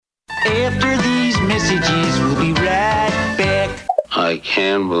After these messages, we'll be right back. I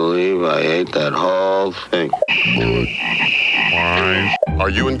can't believe I ate that whole thing. Good. Fine. Are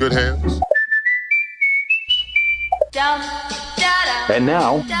you in good hands? And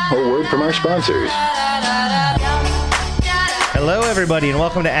now, a word from our sponsors. Hello, everybody, and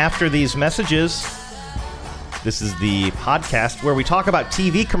welcome to After These Messages. This is the podcast where we talk about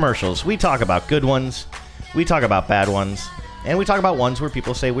TV commercials. We talk about good ones, we talk about bad ones, and we talk about ones where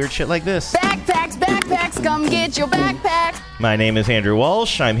people say weird shit like this. Backpacks, backpacks, come get your backpacks. My name is Andrew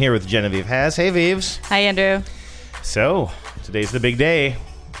Walsh. I'm here with Genevieve Haas. Hey, Vives. Hi, Andrew. So, today's the big day.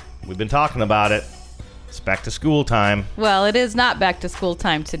 We've been talking about it. It's back to school time. Well, it is not back to school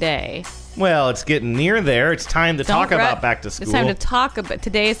time today. Well, it's getting near there. It's time to talk about back to school. It's time to talk about...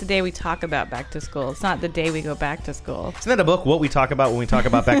 Today is the day we talk about back to school. It's not the day we go back to school. Isn't that a book, What We Talk About When We Talk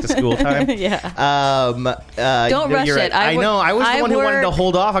About Back to School Time? Yeah. Don't rush it. I know. I was the one who wanted to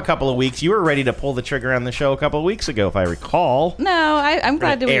hold off a couple of weeks. You were ready to pull the trigger on the show a couple of weeks ago, if I recall. No, I'm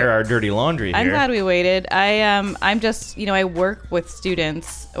glad to air our dirty laundry here. I'm glad we waited. I'm just, I work with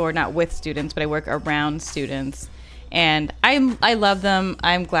students, or not with students, but I work around students. And I love them.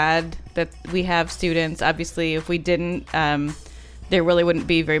 I'm glad that we have students. Obviously, if we didn't, there really wouldn't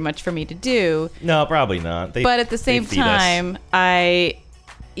be very much for me to do. No, probably not. But at the same time,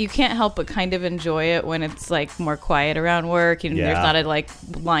 you can't help but kind of enjoy it when it's like more quiet around work. There's not a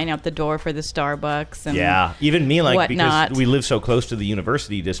line out the door for the Starbucks and even me, whatnot. Because we live so close to the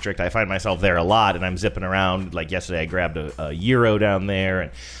university district, I find myself there a lot, and I'm zipping around. Like yesterday, I grabbed a Euro down there,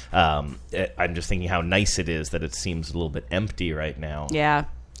 and I'm just thinking how nice it is that it seems a little bit empty right now. Yeah,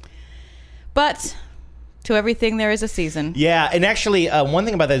 but to everything there is a season. Yeah, and actually, one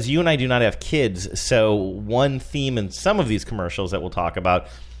thing about that is you and I do not have kids, so one theme in some of these commercials that we'll talk about,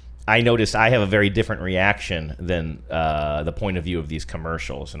 I noticed I have a very different reaction than the point of view of these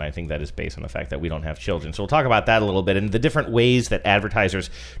commercials, and I think that is based on the fact that we don't have children. So we'll talk about that a little bit, and the different ways that advertisers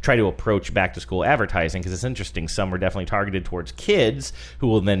try to approach back-to-school advertising, because it's interesting. Some are definitely targeted towards kids, who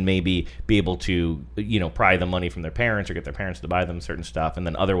will then maybe be able to, pry the money from their parents or get their parents to buy them certain stuff, and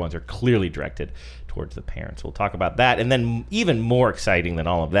then other ones are clearly directed towards the parents. We'll talk about that, and then even more exciting than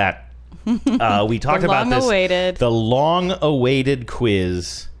all of that, we talked about the long-awaited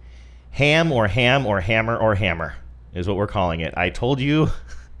quiz. Ham or hammer or hammer is what we're calling it. I told you.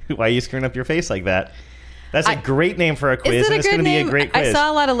 Why are you screwing up your face like that? That's a great name for a quiz, and it's going to be a great quiz. I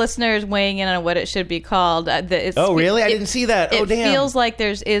saw a lot of listeners weighing in on what it should be called. Really? I didn't see that. It damn. feels like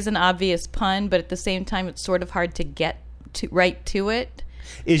there is an obvious pun, but at the same time, it's sort of hard to get right to it.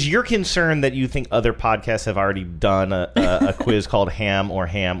 Is your concern that you think other podcasts have already done a quiz called Ham or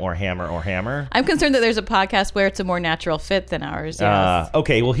Hammer or Hammer? I'm concerned that there's a podcast where it's a more natural fit than ours. Yes.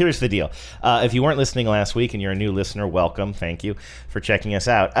 Okay, well, here's the deal. If you weren't listening last week and you're a new listener, welcome. Thank you for checking us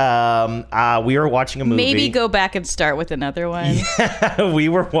out. We were watching a movie. Maybe go back and start with another one. Yeah, we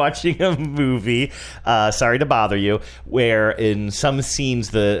were watching a movie, sorry to bother you, where in some scenes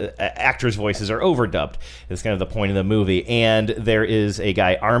the actors' voices are overdubbed. It's kind of the point of the movie. And there is a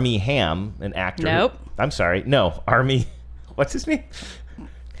guy, Armie Ham, an actor. Nope. I'm sorry. No, Armie. What's his name?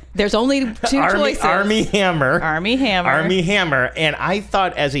 There's only two choices. Armie Hammer. Armie Hammer. Armie Hammer. And I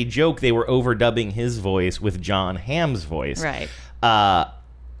thought as a joke they were overdubbing his voice with Jon Hamm's voice. Right.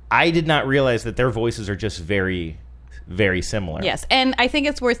 I did not realize that their voices are just very, very similar. Yes. And I think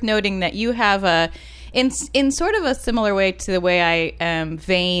it's worth noting that you have in sort of a similar way to the way I am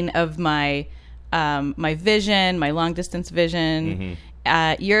vain of my vision, my long distance vision. Mm-hmm.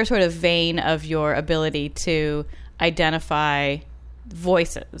 You're sort of vain of your ability to identify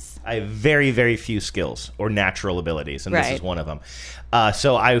voices. I have very, very few skills or natural abilities, and right. This is one of them.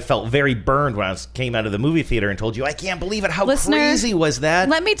 So I felt very burned when I came out of the movie theater and told you, I can't believe it. How crazy was that?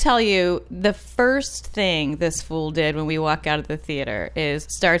 Let me tell you, the first thing this fool did when we walk out of the theater is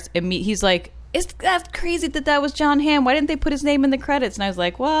he's like, that's crazy that was Jon Hamm. Why didn't they put his name in the credits? And I was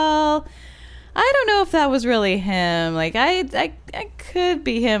like, well, I don't know if that was really him. Like, I could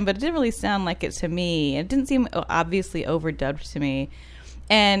be him, but it didn't really sound like it to me. It didn't seem obviously overdubbed to me.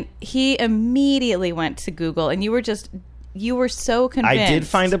 And he immediately went to Google, and you were so convinced. I did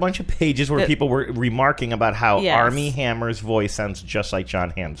find a bunch of pages where people were remarking about how Armie Hammer's voice sounds just like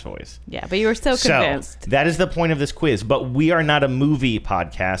Jon Hamm's voice. Yeah, but you were so convinced. So that is the point of this quiz. But we are not a movie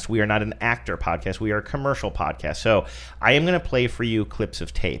podcast. We are not an actor podcast. We are a commercial podcast. So I am going to play for you clips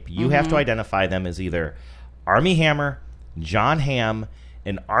of tape. You have to identify them as either Armie Hammer, Jon Hamm,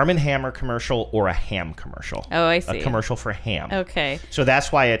 an Arm & Hammer commercial, or a Ham commercial. Oh, I see. A commercial for ham. Okay. So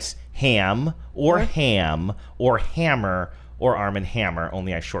that's why it's Ham or Ham or Hammer or Arm & Hammer,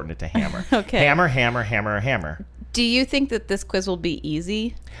 only I shortened it to Hammer. Okay. Hammer, Hammer, Hammer, Hammer. Do you think that this quiz will be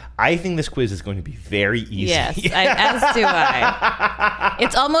easy? I think this quiz is going to be very easy. Yes, as do I.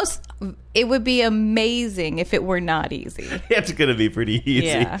 It would be amazing if it were not easy. It's going to be pretty easy.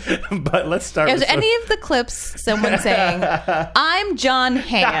 Yeah. But let's start Is with any of the clips someone saying, I'm John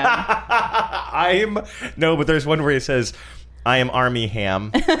Hamm? No, but there's one where he says, I am Army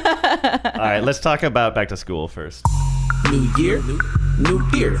Ham. All right, let's talk about Back to School first. New year, new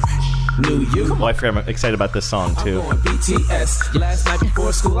year. New you. Well, I forgot I'm excited about this song, too. I'm going BTS. Last night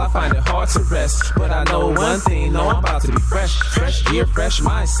before school, I find it hard to rest. But I know one thing, I'm about to be fresh. Fresh gear, fresh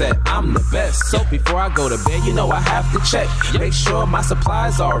mindset, I'm the best. So before I go to bed, I have to check. Make sure my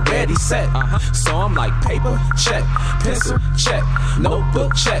supplies are already set. So I'm like, paper, check. Pencil, check.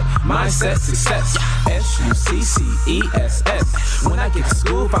 Notebook, check. Mindset, success. SUCCESS. When I get to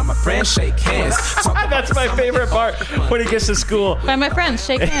school, find my friends, shake hands. That's my favorite part, when he gets to school. Find my friends,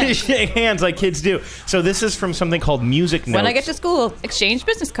 shake hands. Shake hands like kids do. So this is from something called Music Notes. When I get to school, exchange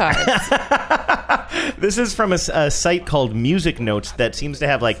business cards. This is from a site called Music Notes that seems to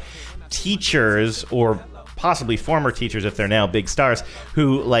have like teachers or possibly former teachers, if they're now big stars,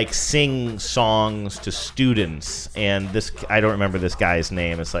 who like sing songs to students. And this, I don't remember this guy's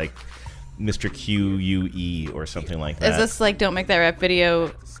name. It's like Mr. QUE or something like that. Is this like Don't Make That Rap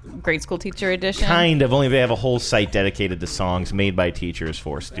Video grade school teacher edition? Kind of, only they have a whole site dedicated to songs made by teachers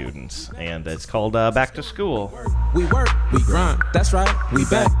for students. And it's called Back to School. We work, we grind, that's right, we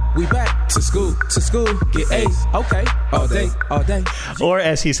back to school, get A's, okay, all day. Or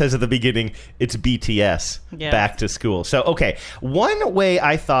as he says at the beginning, it's BTS, Back to School. So, okay, one way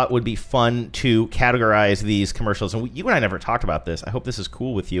I thought would be fun to categorize these commercials, and you and I never talked about this, I hope this is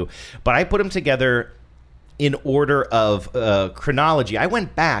cool with you, but I put them together in order of chronology. I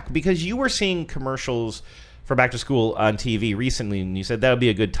went back because you were seeing commercials for Back to School on TV recently, and you said that would be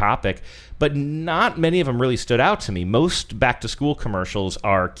a good topic, but not many of them really stood out to me. Most Back to School commercials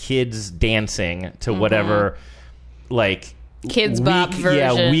are kids dancing to whatever, like, Kids Bop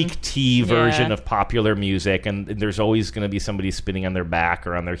version. Yeah, weak tea version of popular music, and there's always going to be somebody spinning on their back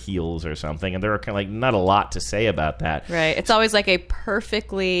or on their heels or something, and there are kind of like not a lot to say about that. Right. It's always like a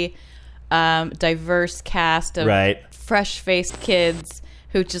perfectly diverse cast of fresh-faced kids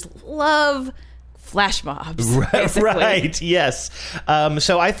who just love flash mobs. Right, yes.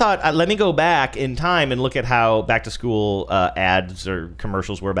 So I thought, let me go back in time and look at how Back to School ads or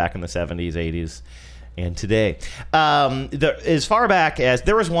commercials were back in the 70s, 80s. And today, as far back as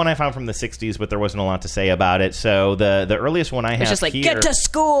there was one I found from the 60s, but there wasn't a lot to say about it. So the earliest one I have, it's just like here, get to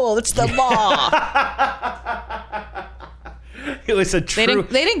school. It's the law. It was a true.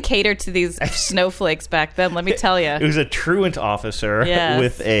 They didn't cater to these snowflakes back then. Let me tell you, it was a truant officer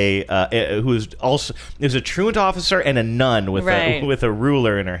with who was also. It was a truant officer and a nun with a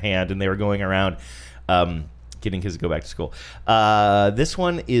ruler in her hand, and they were going around. Getting kids to go back to school. This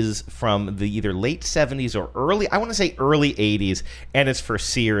one is from the either late 70s or early 80s, and it's for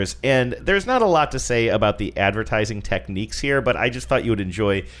Sears. And there's not a lot to say about the advertising techniques here, but I just thought you would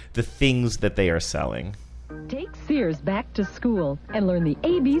enjoy the things that they are selling. Take Sears back to school and learn the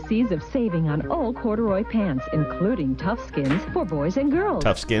ABCs of saving on all corduroy pants, including Tough Skins for boys and girls.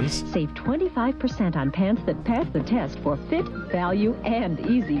 Tough Skins. Save 25% on pants that pass the test for fit, value, and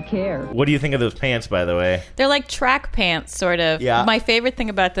easy care. What do you think of those pants, by the way? They're like track pants, sort of. Yeah. My favorite thing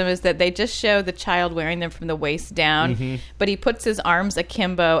about them is that they just show the child wearing them from the waist down, but he puts his arms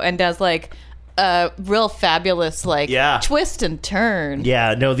akimbo and does like a real fabulous twist and turn.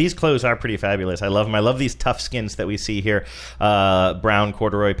 Yeah, no, these clothes are pretty fabulous. I love them. I love these Tough Skins that we see here. Brown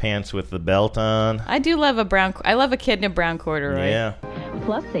corduroy pants with the belt on. I do love I love a kid in a brown corduroy. Yeah.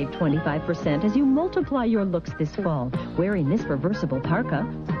 Plus, save 25% as you multiply your looks this fall. Wearing this reversible parka,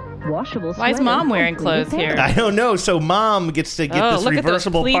 washable sweater. Why is Mom wearing clothes here? I don't know. So Mom gets to get this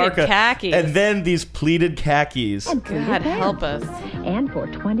reversible parka. Khakis. And then these pleated khakis. God help us. And for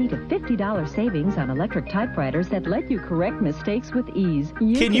 $20 to $50 savings on electric typewriters that let you correct mistakes with ease.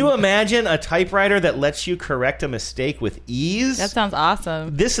 Can you imagine a typewriter that lets you correct a mistake with ease? That sounds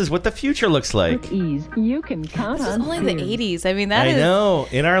awesome. This is what the future looks like. With ease, you can count this on is only Sears. the 80s. I mean, that is... I know.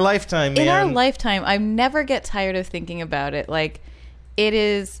 In our lifetime, man. In our lifetime, I never get tired of thinking about it. Like, it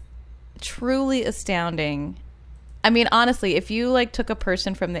is truly astounding. I mean, honestly, if you like took a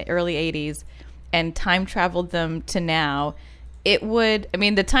person from the early 80s and time traveled them to now, it would, I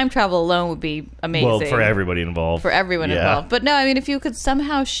mean, the time travel alone would be amazing. Well, for everybody involved. For everyone involved. But no, I mean, if you could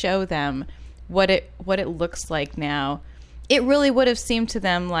somehow show them what it looks like now, it really would have seemed to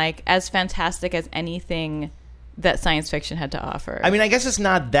them like as fantastic as anything that science fiction had to offer. I mean, I guess it's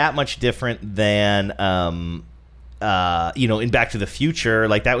not that much different than in Back to the Future,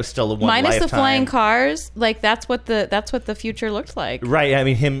 like that was still a one minus lifetime. the flying cars. Like that's what the future looked like. Right. I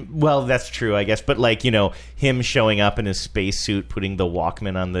mean, well, that's true, I guess. But like, him showing up in his spacesuit, putting the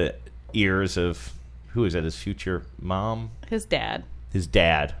Walkman on the ears of, who is that? His future mom? His dad. His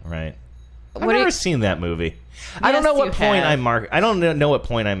dad, right. I've What never seen that movie. I don't know what point I mark. I don't know what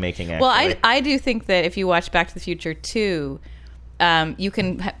point I'm making. Actually, well, I do think that if you watch Back to the Future 2, you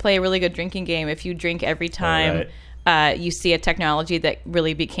can play a really good drinking game if you drink every time you see a technology that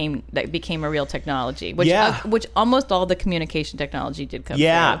really became a real technology. Which which almost all the communication technology did come.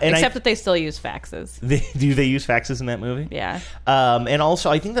 Yeah, through, except that they still use faxes. Do they use faxes in that movie? Yeah. And also,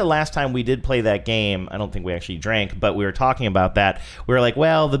 I think the last time we did play that game, I don't think we actually drank, but we were talking about that. We were like,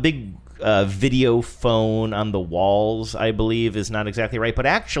 well, the big video phone on the walls, I believe, is not exactly right. But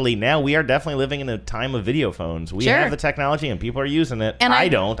actually, now we are definitely living in a time of video phones. We have the technology, and people are using it. And I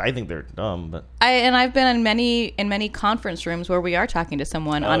don't. I think they're dumb. But I've been in many conference rooms where we are talking to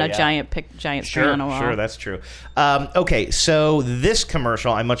someone on a giant screen on a wall. Sure, that's true. Okay, so this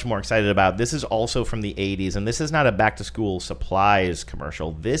commercial I'm much more excited about. This is also from the 80s, and this is not a back-to-school supplies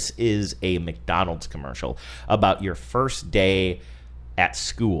commercial. This is a McDonald's commercial about your first day at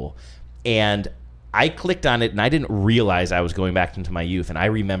school. And I clicked on it, and I didn't realize I was going back into my youth, and I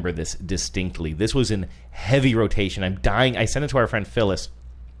remember this distinctly. This was in heavy rotation. I'm dying. I sent it to our friend Phyllis,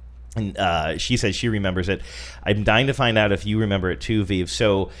 and she says she remembers it. I'm dying to find out if you remember it too, Viv.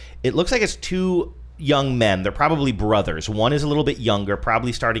 So it looks like it's two young men. They're probably brothers. One is a little bit younger,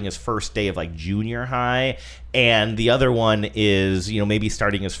 probably starting his first day of like junior high, and the other one is, maybe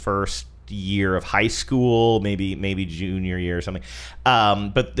starting his first year of high school, maybe junior year or something.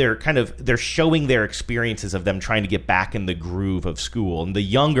 But they're showing their experiences of them trying to get back in the groove of school. And the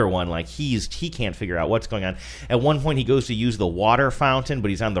younger one, like he can't figure out what's going on. At one point, he goes to use the water fountain, but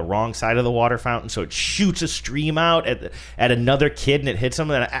he's on the wrong side of the water fountain, so it shoots a stream out at another kid, and it hits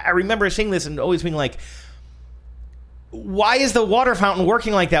him. And I remember seeing this and always being like, why is the water fountain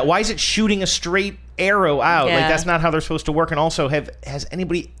working like that? Why is it shooting a straight arrow out? Yeah. Like, that's not how they're supposed to work. And also, has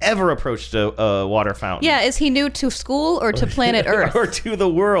anybody ever approached a water fountain? Yeah, is he new to school or to planet Earth? Or to the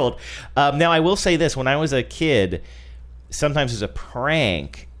world? Now, I will say this. When I was a kid, sometimes as a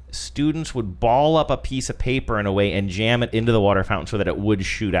prank, students would ball up a piece of paper in a way and jam it into the water fountain so that it would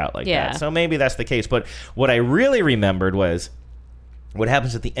shoot out like that. So maybe that's the case. But what I really remembered was, what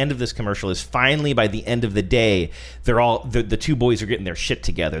happens at the end of this commercial is finally by the end of the day, the two boys are getting their shit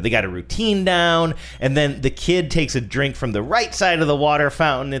together. They got a routine down, and then the kid takes a drink from the right side of the water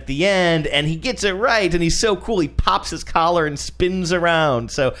fountain at the end, and he gets it right, and he's so cool. He pops his collar and spins around.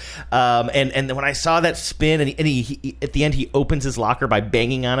 So, and when I saw that spin, and he at the end he opens his locker by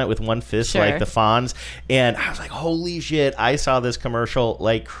banging on it with one fist like the Fonz, and I was like, holy shit! I saw this commercial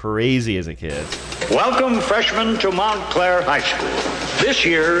like crazy as a kid. Welcome, freshmen, to Montclair High School. This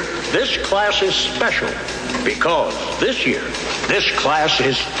year, this class is special because this year, this class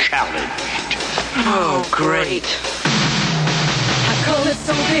is challenged. Oh, great. How come it's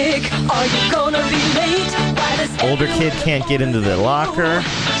so big? Are you gonna be late? Older kid can't get into the locker.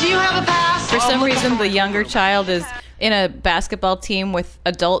 Do you have a pass? For some reason, the younger child is in a basketball team with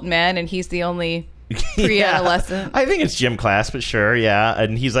adult men, and he's the only pre-adolescent. I think it's gym class, but sure, yeah.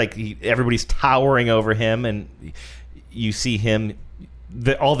 And he's like, everybody's towering over him, and you see him.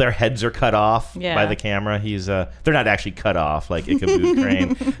 All their heads are cut off by the camera. They're not actually cut off like Ichabod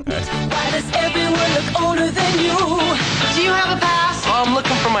Crane. Why does everyone look older than you? Do you have a pass? I'm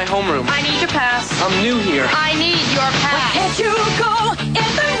looking for my homeroom. I need your pass. I'm new here. I need your pass. Can't you go in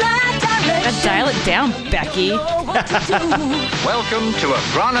the right direction? Dial it down, Becky. Welcome to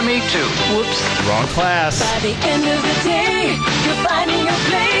Agronomy 2. Whoops. Wrong class. By the end of the day, you're finding your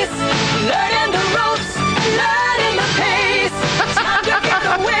place, learning the ropes, learning the pace. Time to get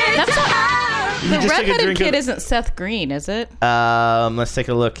away. That's to the redheaded kid isn't Seth Green, is it? Let's take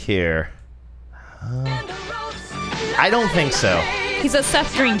a look here. I don't think so. He's a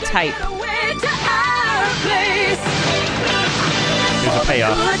Seth Green type. Here's a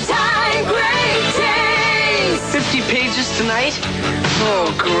payoff. 50 pages tonight?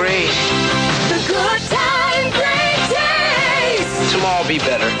 Oh, great. The good time, great days. Tomorrow will be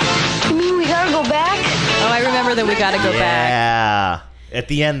better. You mean we gotta go back? Oh, I remember that we gotta go back. Yeah. At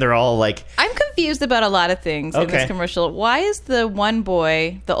the end, they're all like... I'm confused about a lot of things in this commercial. Why is the one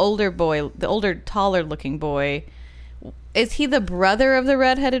boy, the older, taller-looking boy, is he the brother of the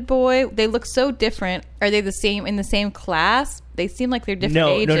redheaded boy? They look so different. Are they in the same class? They seem like they're different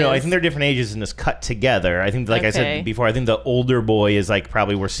ages. No. I think they're different ages and it's cut together. I think, like I said before, I think the older boy is like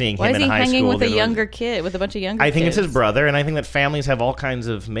probably we're seeing him in high school. Why is he hanging with a younger kid, with a bunch of younger kids? I think it's his brother, and I think that families have all kinds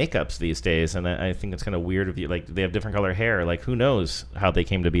of makeups these days, and I think it's kind of weird. Like they have different color hair. Like who knows how they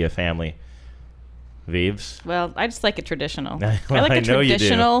came to be a family? Vives? Well, I just like it traditional. Well, I like a know you do.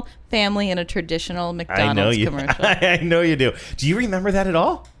 traditional family and a traditional McDonald's commercial. I know you do. Do you remember that at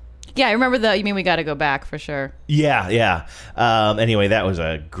all? Yeah, I remember you mean We Gotta Go Back for sure. Yeah. Anyway, that was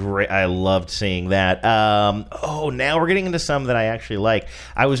a great. I loved seeing that. Now we're getting into some that I actually like.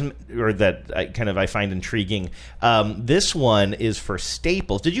 I find intriguing. This one is for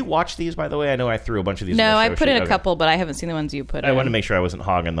Staples. Did you watch these, by the way? I know I threw a bunch of these. No, in the I put in a Okay. couple, but I haven't seen the ones you put in. I wanted to make sure I wasn't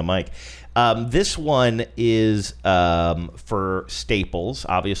hogging the mic. This one is for Staples,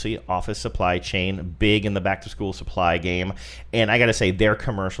 obviously, office supply chain, big in the back-to-school supply game. And I got to say, their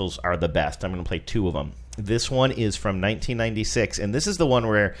commercials are the best. I'm going to play two of them. This one is from 1996, and this is the one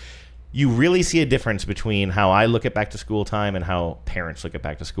where you really see a difference between how I look at back-to-school time and how parents look at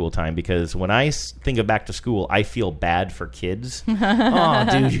back-to-school time. Because when I think of back-to-school, I feel bad for kids. Oh,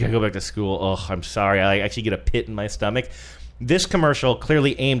 dude, you got to go back to school. Oh, I'm sorry. I actually get a pit in my stomach. This commercial,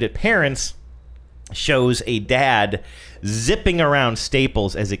 clearly aimed at parents, shows a dad zipping around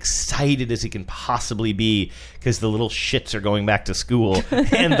Staples as excited as he can possibly be because the little shits are going back to school.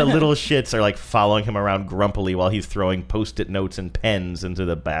 And the little shits are like following him around grumpily while he's throwing Post-it notes and pens into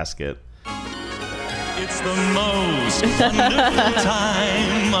the basket. It's the most wonderful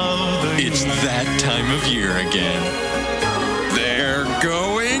time of the year. It's that time of year again. They're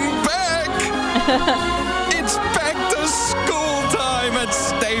going back. It's back to school time at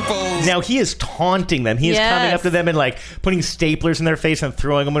Staples. Now he is taunting them. He is coming up to them and like putting staplers in their face and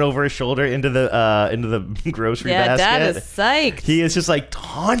throwing them over his shoulder into the grocery basket. Yeah, Dad is psyched. He is just like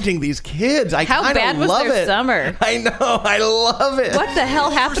taunting these kids. How bad was their summer? I know. I love it. What the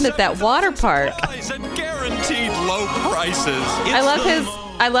hell happened at that water park? Guaranteed low prices.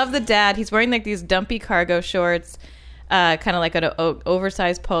 I love the dad. He's wearing like these dumpy cargo shorts, kind of like an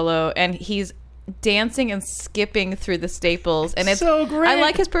oversized polo, and he's dancing and skipping through the Staples, and it's so great. I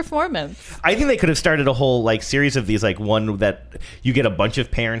like his performance. I think they could have started a whole like series of these, like one that you get a bunch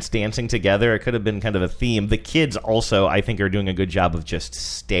of parents dancing together. It could have been kind of a theme. The kids also, I think, are doing a good job of just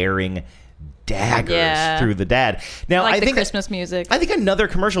staring daggers through the dad. Now, like I think Christmas music. I think another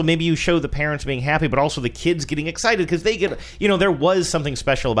commercial, maybe you show the parents being happy, but also the kids getting excited because they get, there was something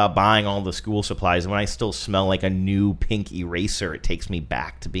special about buying all the school supplies. And when I still smell like a new pink eraser, it takes me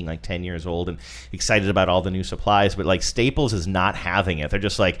back to being like 10 years old and excited about all the new supplies. But like Staples is not having it. They're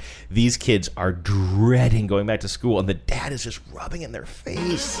just like, these kids are dreading going back to school, and the dad is just rubbing in their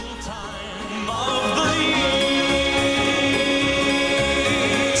face.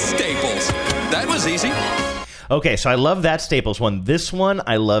 Staples. That was easy. Okay, so I love that Staples one. This one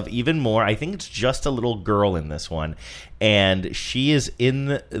I love even more. I think it's just a little girl in this one. And she is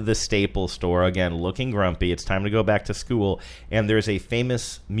in the Staples store, again, looking grumpy. It's time to go back to school. And there's a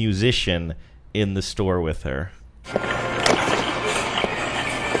famous musician in the store with her.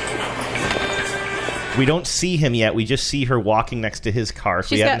 We don't see him yet. We just see her walking next to his car.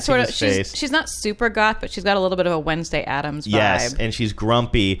 So we haven't seen his face. She's not super goth, but she's got a little bit of a Wednesday Addams vibe. Yes, and she's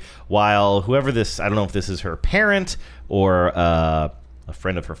grumpy while whoever this, I don't know if this is her parent or a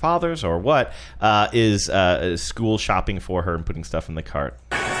friend of her father's or what, is school shopping for her and putting stuff in the cart.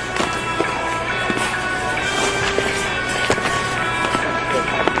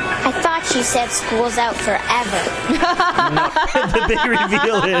 She said school's out forever. The big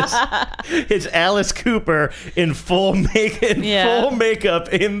reveal is it's Alice Cooper in full makeup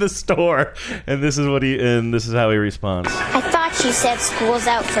in the store, and this is how he responds. I thought she said school's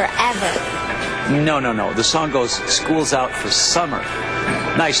out forever. No. The song goes, school's out for summer.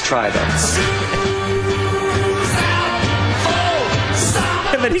 Nice try, though.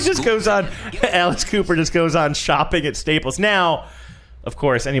 And then he just goes on, Alice Cooper just goes on shopping at Staples. Now, of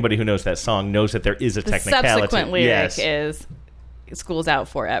course, anybody who knows that song knows that there is a technicality. The subsequent lyric is school's out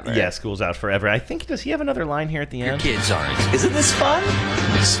forever. Yeah, school's out forever. I think, does he have another line here at the end? Your kids aren't. Isn't this fun?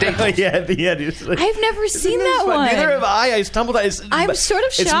 Staples. Yeah, at the end. Like, I've never seen that one. Neither have I. I stumbled on it. I'm sort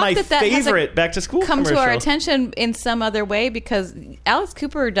of shocked it's my that favorite back to school come commercial. to our attention in some other way, because Alice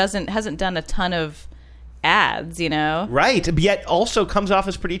Cooper hasn't done a ton of ads, right, but yet also comes off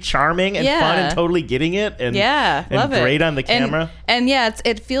as pretty charming and fun and totally getting it, and love it. Great on the camera, and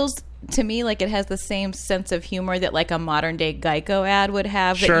it feels to me like it has the same sense of humor that like a modern day Geico ad would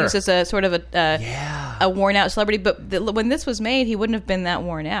have, that uses a sort of a worn out celebrity, but when this was made, he wouldn't have been that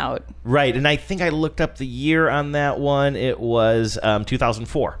worn out, right? And I think I looked up the year on that one. It was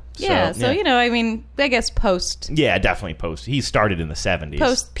 2004. Yeah, so you know, I mean, I guess post. Yeah, definitely post. He started in the 70s.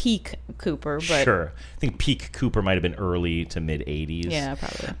 Post peak Cooper, but sure. I think peak Cooper might have been early to mid 80s. Yeah,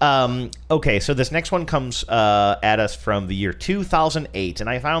 probably. Okay, so this next one comes at us from the year 2008, and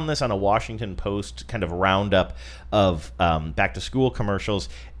I found this on a Washington Post kind of roundup of back to school commercials,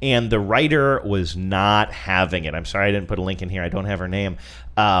 and the writer was not having it. I'm sorry I didn't put a link in here. I don't have her name.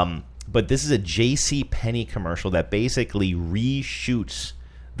 But this is a J.C. Penney commercial that basically reshoots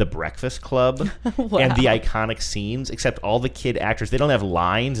The Breakfast Club Wow. and the iconic scenes, except all the kid actors, they don't have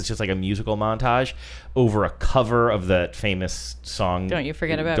lines. It's just like a musical montage over a cover of the famous song Don't You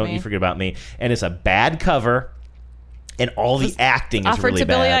Forget About Don't Me. You Forget About Me. And it's a bad cover, and all the acting is offered really to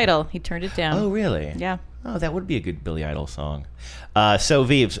Billy bad. Idol. He turned it down. Oh, really? Yeah. Oh, that would be a good Billy Idol song. So,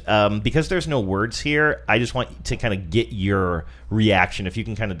 Vives, because there's no words here, I just want to kind of get your reaction. If you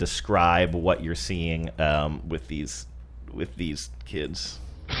can kind of describe what you're seeing with these kids.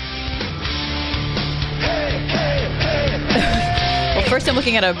 Well, first I'm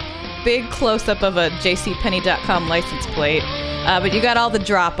looking at a big close-up of a JCPenney.com license plate. But you got all the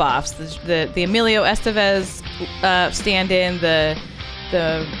drop-offs. The Emilio Estevez stand-in, the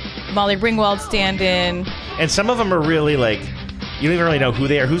Molly Ringwald stand-in. And some of them are really like, you don't even really know who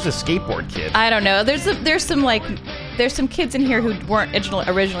they are. Who's the skateboard kid? I don't know. There's some kids in here who weren't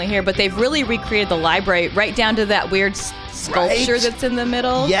originally here, but they've really recreated the library right down to that weird sculpture that's in the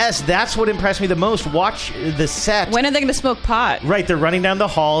middle. Yes, that's what impressed me the most. Watch the set. When are they going to smoke pot? Right, they're running down the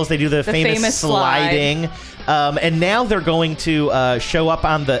halls. They do the famous sliding. And now they're going to show up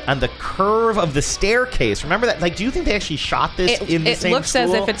on the curve of the staircase. Remember that? Like, do you think they actually shot this in the same It looks school?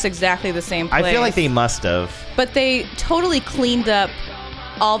 as if it's exactly the same place. I feel like they must have. But they totally cleaned up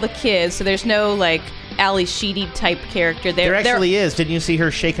all the kids, so there's no, like, Ali Sheedy type character. There actually is. Didn't you see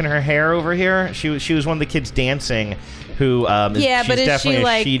her shaking her hair over here? She was one of the kids dancing who Yeah, she's but is definitely she, a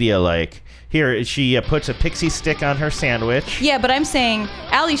like- Sheedy-like. Here, she puts a pixie stick on her sandwich. Yeah, but I'm saying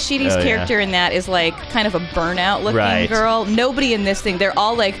Ali Sheedy's Oh, yeah. character in that is like kind of a burnout looking Right. girl. Nobody in this thing. They're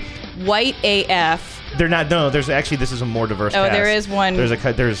all like white AF. They're not. No, there's actually, this is a more diverse Oh, cast. there is one. There's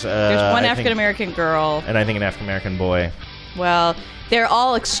one There's one African American girl. and I think an African American boy. Well, they're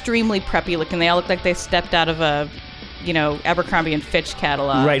all extremely preppy looking. They all look like they stepped out of a, Abercrombie and Fitch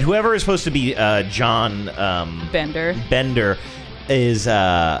catalog. Right. Whoever is supposed to be John Bender is.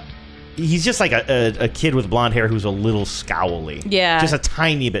 He's just like a kid with blonde hair who's a little scowly. Yeah. Just a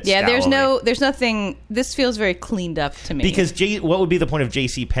tiny bit Yeah, scowly. there's nothing. This feels very cleaned up to me. Because what would be the point of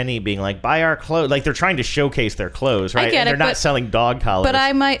J.C. Penney being like, buy our clothes? Like, they're trying to showcase their clothes, right? I get and they're it, not but- selling dog collars. But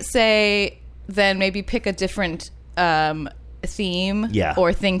I might say then maybe pick a different theme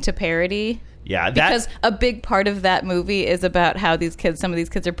or thing to parody. Yeah, because a big part of that movie is about how some of these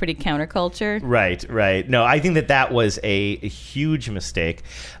kids are pretty counterculture. Right. No, I think that was a huge mistake,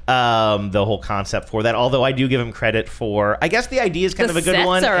 the whole concept for that. Although I do give him credit for, I guess the idea is kind of a good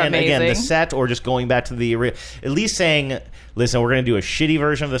one. And again, the set, or just going back to at least saying, listen, we're going to do a shitty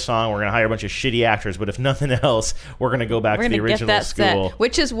version of the song. We're going to hire a bunch of shitty actors. But if nothing else, we're going to go back to the original get that school. Set.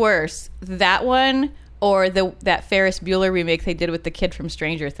 Which is worse, that one or that Ferris Bueller remake they did with the kid from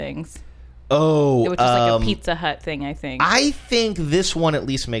Stranger Things? Oh, which is like a Pizza Hut thing, I think. I think this one at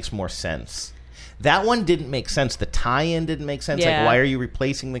least makes more sense. That one didn't make sense. The tie-in didn't make sense. Yeah. Like, why are you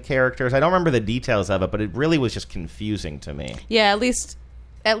replacing the characters? I don't remember the details of it, but it really was just confusing to me. Yeah, at least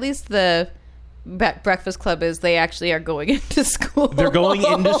the Breakfast Club is they actually are going into school. They're going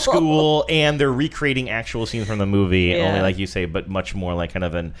into school, and they're recreating actual scenes from the movie, Yeah. only like you say, but much more like kind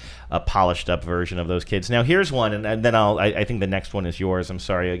of a polished-up version of those kids. Now, here's one, and then I think the next one is yours. I'm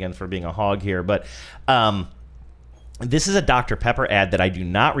sorry again for being a hog here, but this is a Dr. Pepper ad that I do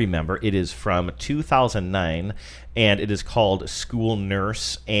not remember. It is from 2009, and it is called School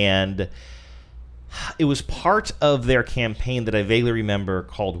Nurse, and it was part of their campaign that I vaguely remember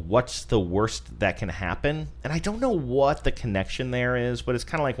called What's the Worst That Can Happen? And I don't know what the connection there is, but it's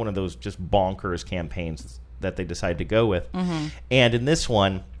kind of like one of those just bonkers campaigns that they decide to go with. Mm-hmm. And in this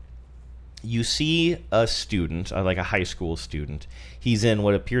one, you see a student, like a high school student. He's in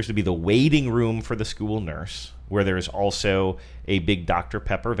what appears to be the waiting room for the school nurse, where there is also a big Dr.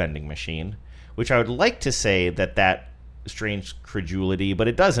 Pepper vending machine, which I would like to say that strange credulity, but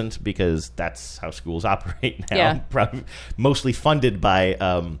it doesn't, because that's how schools operate now. Yeah. Probably mostly funded by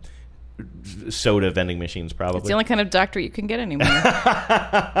soda vending machines, probably. It's the only kind of doctor you can get anymore.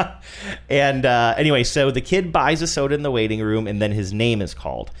 And anyway, so the kid buys a soda in the waiting room, and then his name is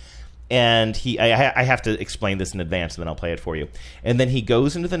called. And I have to explain this in advance, and then I'll play it for you. And then he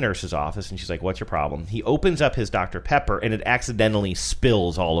goes into the nurse's office, and she's like, what's your problem? He opens up his Dr. Pepper, and it accidentally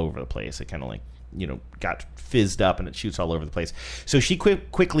spills all over the place. It kind of like got fizzed up and it shoots all over the place. So she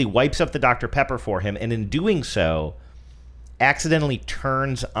quickly wipes up the Dr. Pepper for him, and in doing so, accidentally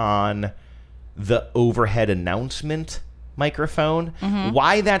turns on the overhead announcement microphone. Mm-hmm.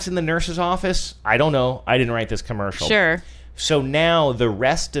 Why that's in the nurse's office, I don't know. I didn't write this commercial. Sure. So now the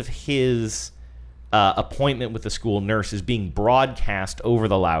rest of his appointment with the school nurse is being broadcast over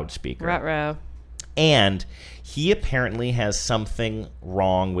the loudspeaker. Ruh-roh. And he apparently has something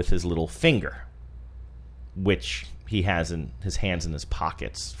wrong with his little finger, which he has in his hands in his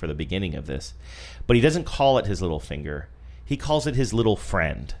pockets for the beginning of this. But he doesn't call it his little finger. He calls it his little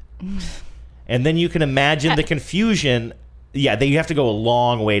friend. And then you can imagine the confusion. Yeah, you have to go a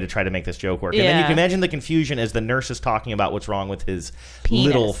long way to try to make this joke work. And then you can imagine the confusion as the nurse is talking about what's wrong with his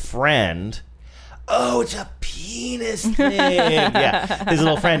little friend. Oh, it's a penis thing. Yeah, his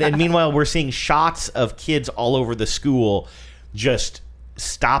little friend. And meanwhile, we're seeing shots of kids all over the school just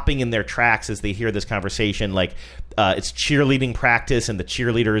stopping in their tracks as they hear this conversation. Like, it's cheerleading practice, and the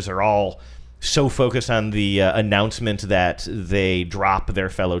cheerleaders are all so focused on the announcement that they drop their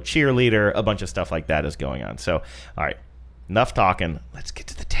fellow cheerleader. A bunch of stuff like that is going on. So, all right, enough talking. Let's get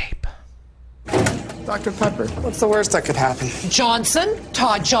to the tape. Dr. Pepper, what's the worst that could happen? Johnson?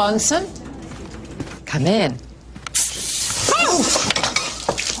 Todd Johnson? Come in.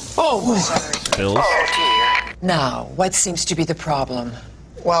 Oh! Bills? Oh, dear. Now, what seems to be the problem?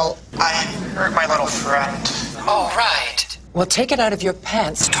 Well, I hurt my little friend. Oh, right. Well, take it out of your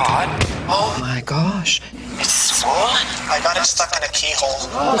pants, Todd. Oh, my gosh. It's swollen. I got it stuck in a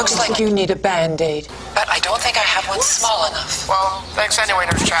keyhole. Looks like you need a Band-Aid. But I don't think I have one small enough. Well, thanks anyway,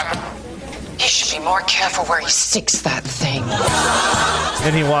 Nurse Chapman. He should be more careful where he sticks that thing.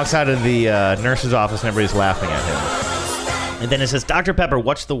 Then he walks out of the nurse's office and everybody's laughing at him. And then it says, Dr. Pepper,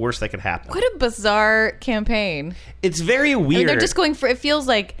 what's the worst that could happen? What a bizarre campaign. It's very weird. I mean, they're just going for, it feels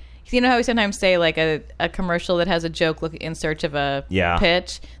like, you know how we sometimes say like a commercial that has a joke in search of a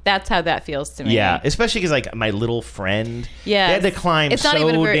pitch? That's how that feels to me. Yeah, especially because like my little friend, they had to climb It's not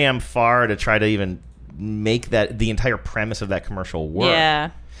even so very- damn far to try to even make that the entire premise of that commercial work.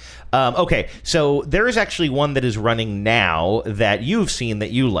 Yeah. Okay, so there is actually one that is running now that you've seen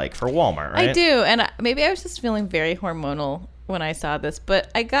that you like for Walmart, right? I do, and maybe I was just feeling very hormonal when I saw this, but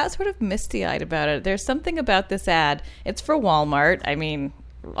I got sort of misty-eyed about it. There's something about this ad. It's for Walmart. I mean,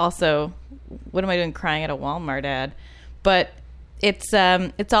 also, what am I doing crying at a Walmart ad? But it's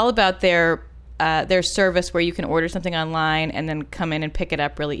all about their service where you can order something online and then come in and pick it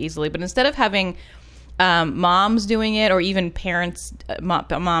up really easily. But instead of having moms doing it, or even parents,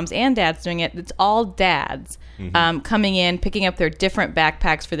 moms and dads doing it, it's all dads coming in, picking up their different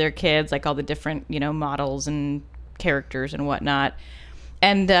backpacks for their kids, like all the different models and characters and whatnot.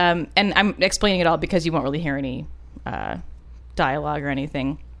 And I'm explaining it all because you won't really hear any dialogue or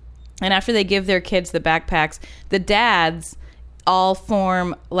anything. And after they give their kids the backpacks, the dads all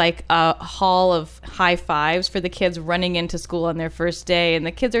form like a hall of high fives for the kids running into school on their first day, and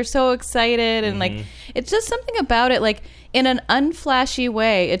the kids are so excited, and like it's just something about it, like in an unflashy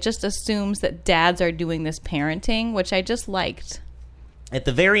way, it just assumes that dads are doing this parenting, which I just liked. At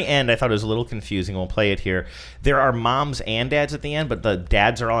the very end, I thought it was a little confusing. We'll play it here. There are moms and dads at the end, but the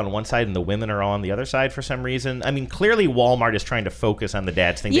dads are all on one side and the women are all on the other side for some reason. I mean, clearly Walmart is trying to focus on the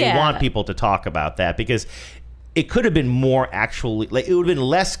dads thing. Yeah. They want people to talk about that because it could have been more actually, like it would have been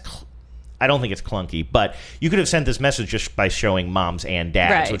less. I don't think it's clunky, but you could have sent this message just by showing moms and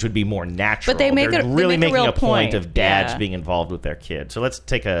dads, Right. which would be more natural. But they make They're it- they really make a making real a point point. of dads Yeah. being involved with their kids. So let's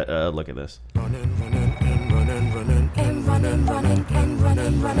take a look at this. So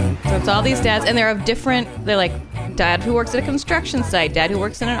it's all these dads, and they're of different. They're like dad who works at a construction site, dad who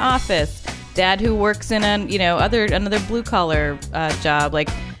works in an office, dad who works in another blue collar job, like,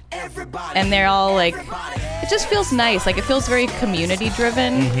 and they're all like. It just feels nice. Like it feels very community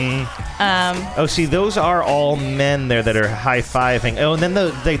driven. Oh, see, those are all men there that are high-fiving. Oh, and then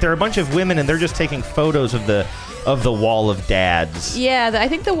there are a bunch of women, and they're just taking photos of the wall of dads. Yeah, I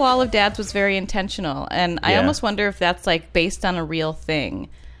think the wall of dads was very intentional, and I Yeah. almost wonder if that's like based on a real thing,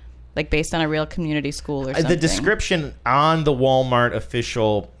 like based on a real community school or something. The description on the Walmart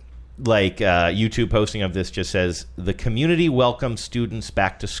official YouTube posting of this just says, the community welcomes students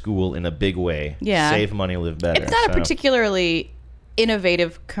back to school in a big way. Yeah. Save money, live better. It's not a particularly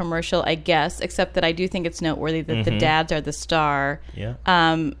innovative commercial, I guess, except that I do think it's noteworthy that the dads are the star. Yeah.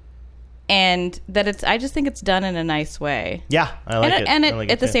 And that I just think it's done in a nice way. Yeah, I like it. And I it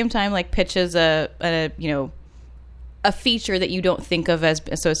like at the too. same time, like pitches a a feature that you don't think of as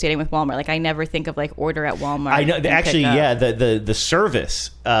associating with Walmart. Like I never think of like order at Walmart. I know. and Actually, pick up. yeah, the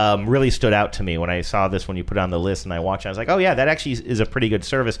service really stood out to me when I saw this, when you put it on the list and I watched it. I was like, oh, yeah, that actually is a pretty good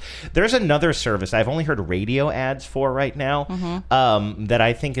service. There's another service I've only heard radio ads for right now that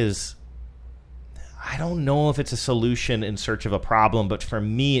I think is... I don't know if it's a solution in search of a problem, but for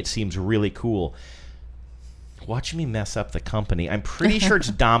me, it seems really cool. Watch me mess up the company. I'm pretty sure it's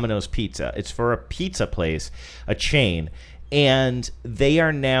Domino's Pizza. It's for a pizza place, a chain, and they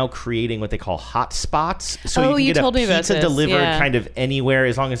are now creating what they call hotspots. So you can get a pizza delivered kind of anywhere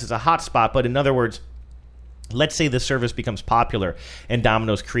as long as it's a hotspot. But in other words, let's say the service becomes popular and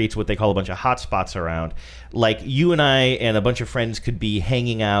Domino's creates what they call a bunch of hotspots around. Like you and I and a bunch of friends could be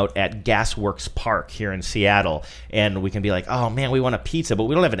hanging out at Gasworks Park here in Seattle, and we can be like, oh man, we want a pizza, but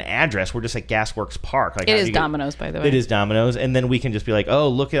we don't have an address. We're just at Gasworks Park. Like, it is Domino's, by the way. It is Domino's. And then we can just be like, oh,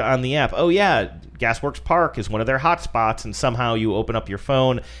 look on the app. Oh yeah, Gasworks Park is one of their hotspots, and somehow you open up your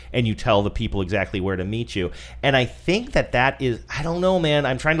phone and you tell the people exactly where to meet you. And I think that is, I don't know, man.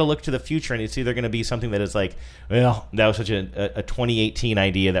 I'm trying to look to the future, and it's either going to be something that is like, well, that was such a 2018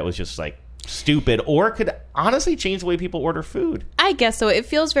 idea that was just like stupid, or it could honestly change the way people order food. I guess so. It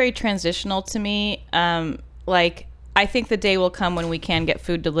feels very transitional to me. Like, I think the day will come when we can get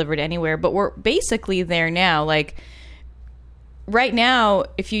food delivered anywhere, but we're basically there now. Like, right now,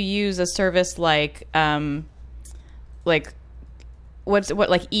 if you use a service like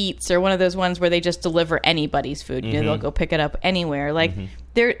Eats, or one of those ones where they just deliver anybody's food, you know, they'll go pick it up anywhere. Like,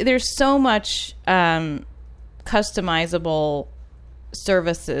 there's so much customizable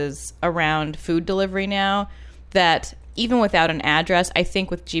services around food delivery now that even without an address, I think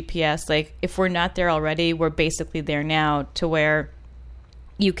with GPS, like if we're not there already, we're basically there now, to where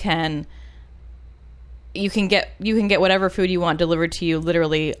you can get whatever food you want delivered to you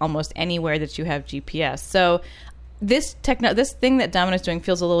literally almost anywhere that you have GPS. So this thing that Domino's doing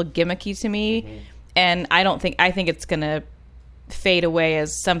feels a little gimmicky to me, and I think it's going to fade away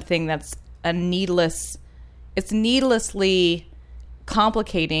as something that's needlessly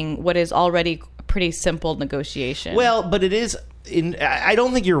complicating what is already a pretty simple negotiation. Well, but it is. I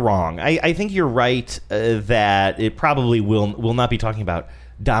don't think you're wrong. I think you're right that it probably will not be talking about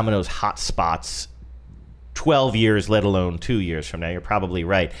Domino's hotspots 12 years, let alone 2 years from now. You're probably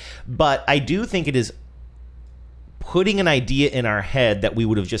right. But I do think it is putting an idea in our head that we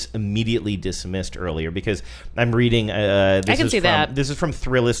would have just immediately dismissed earlier, because I'm reading... This is from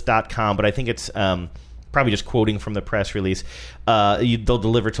Thrillist.com, but I think it's... probably just quoting from the press release. They'll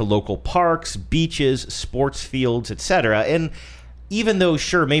deliver to local parks, beaches, sports fields, etc. And even though,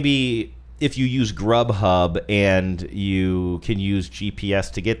 sure, maybe if you use Grubhub and you can use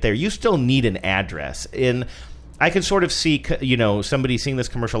GPS to get there, you still need an address. And I can sort of see, somebody seeing this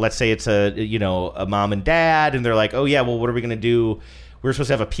commercial. Let's say it's a mom and dad, and they're like, oh yeah, well, what are we going to do? We're supposed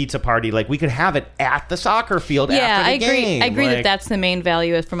to have a pizza party. Like, we could have it at the soccer field after the game. I agree that that's the main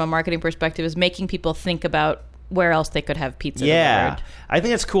value from a marketing perspective, is making people think about where else they could have pizza delivered. I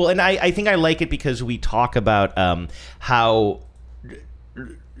think that's cool. And I think I like it because we talk about how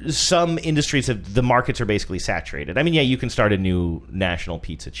some industries, the markets are basically saturated. I mean, yeah, you can start a new national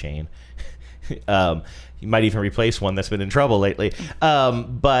pizza chain. You might even replace one that's been in trouble lately.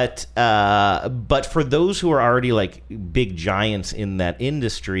 But for those who are already like big giants in that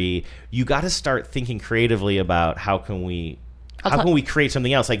industry, you got to start thinking creatively about how can we create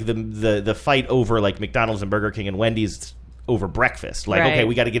something else, like the fight over like McDonald's and Burger King and Wendy's over breakfast. Like, okay,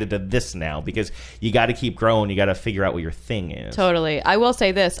 we got to get into this now, because you got to keep growing. You got to figure out what your thing is. Totally. I will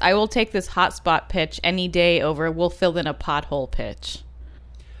say this: I will take this hotspot pitch any day over we'll fill in a pothole pitch.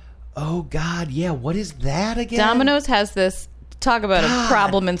 Oh, God, yeah. What is that again? Domino's has this, talk about a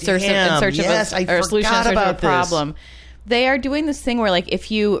problem in search of a solution in search of a problem. They are doing this thing where, like,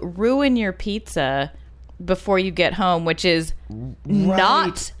 if you ruin your pizza before you get home, which is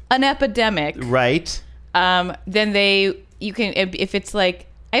not an epidemic. Right. Then you can, if it's like,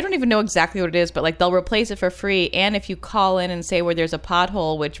 I don't even know exactly what it is, but like they'll replace it for free. And if you call in and say where there's a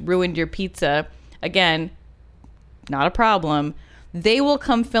pothole which ruined your pizza, again, not a problem, they will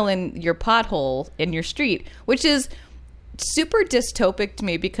come fill in your pothole in your street, which is super dystopic to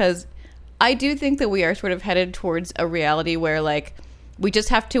me, because I do think that we are sort of headed towards a reality where, like, we just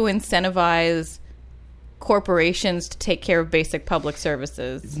have to incentivize corporations to take care of basic public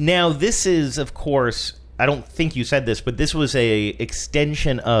services. Now, this is, of course, I don't think you said this, but this was a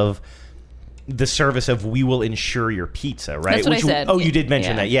extension of the service of we will insure your pizza, right? That's what I said. Oh, you did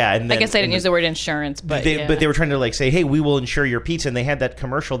mention that, yeah. And then, I guess I didn't use the word insurance, but they were trying to like say, hey, we will insure your pizza, and they had that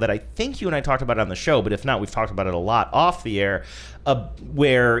commercial that I think you and I talked about on the show, but if not, we've talked about it a lot off the air,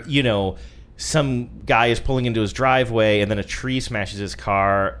 where some guy is pulling into his driveway, and then a tree smashes his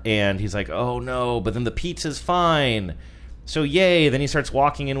car, and he's like, oh no, but then the pizza's fine. So yay, then he starts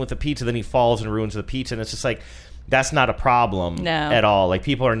walking in with the pizza, then he falls and ruins the pizza, and it's just like, that's not a problem at all. Like,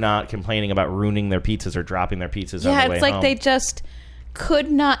 people are not complaining about ruining their pizzas or dropping their pizzas on the way home. Yeah, it's like they just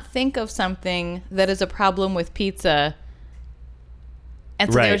could not think of something that is a problem with pizza.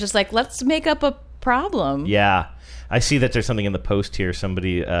 And so they were just like, let's make up a problem. Yeah. I see that there's something in the post here.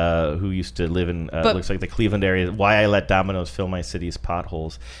 Somebody who used to live in, looks like the Cleveland area, why I let Domino's fill my city's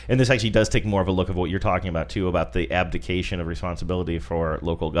potholes. And this actually does take more of a look of what you're talking about, too, about the abdication of responsibility for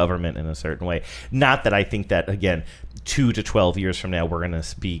local government in a certain way. Not that I think that, again, 2 to 12 years from now, we're going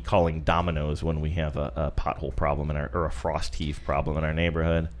to be calling Domino's when we have a pothole problem or a frost heave problem in our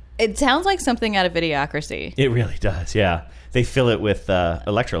neighborhood. It sounds like something out of Idiocracy. It really does, yeah. They fill it with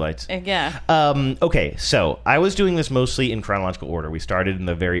electrolytes. Yeah. Okay, so I was doing this mostly in chronological order. We started in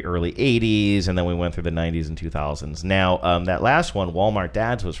the very early 80s, and then we went through the 90s and 2000s. Now, that last one, Walmart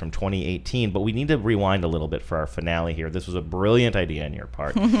Dads, was from 2018, but we need to rewind a little bit for our finale here. This was a brilliant idea on your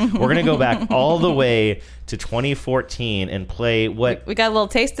part. We're going to go back all the way to 2014 and play what... We got a little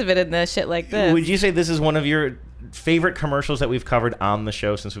taste of it in the shit like this. Would you say this is one of your favorite commercials that we've covered on the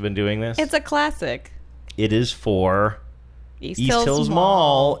show since we've been doing this? It's a classic. It is for... East Hills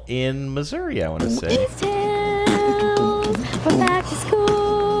Mall in Missouri, I want to say. East Hills, we're back to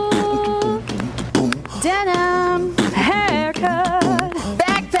school. Denim, haircut,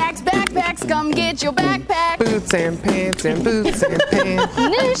 backpacks, come get your backpack. Boots and pants and boots and pants.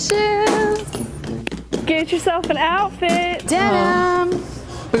 New shoes, get yourself an outfit. Denim,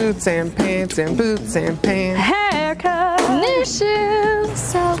 Boots and pants and boots and pants. Haircut, new shoes.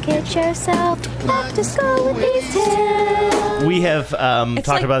 So get yourself back to school with East Hills. We have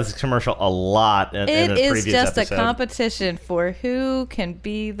talked about this commercial a lot in a previous episode. It is just a competition for who can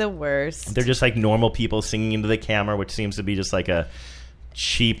be the worst. They're just like normal people singing into the camera, which seems to be just like a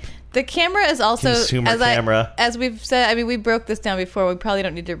cheap The camera is also consumer camera. As we've said, I mean, we broke this down before. We probably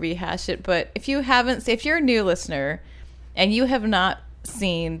don't need to rehash it. But if you're a new listener and you have not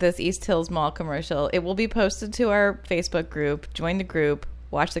seen this East Hills Mall commercial, it will be posted to our Facebook group. Join the group,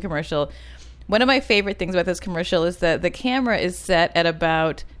 watch the commercial. One of my favorite things about this commercial is that the camera is set at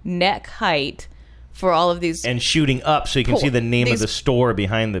about neck height for all of these and shooting up so you can see the name of the store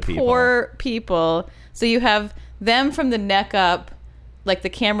behind the people. Poor people. So you have them from the neck up, like the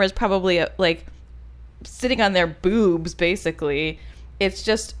camera is probably like sitting on their boobs, basically. It's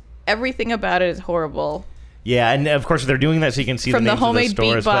just everything about it is horrible. Yeah, and of course they're doing that so you can see from the names the homemade of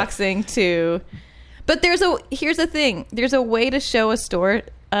the stores, beatboxing to. But here's the thing: there's a way to show a store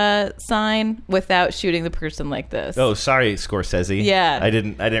sign without shooting the person like this. Oh, sorry, Scorsese. Yeah, I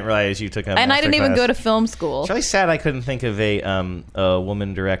didn't realize you took a and I didn't even class. go to film school. It's really sad I couldn't think of a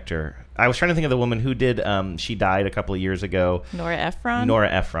woman director. I was trying to think of the woman who did. She died a couple of years ago. Nora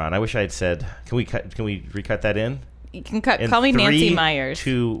Ephron. I wish I had said. Can we recut that in? You can call me 3, Nancy Myers.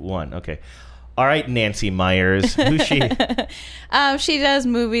 2, 1. Okay. All right, Nancy Myers. Who's she? She does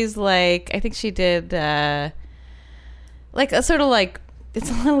movies like, I think she did like a sort of like, it's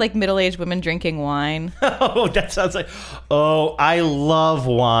a lot of like middle-aged women drinking wine. Oh, that sounds like, oh, I love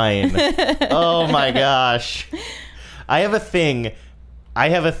wine. Oh my gosh. I have a thing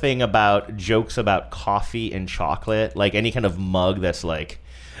about jokes about coffee and chocolate, like any kind of mug that's like,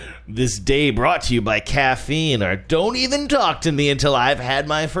 this day brought to you by caffeine, or don't even talk to me until I've had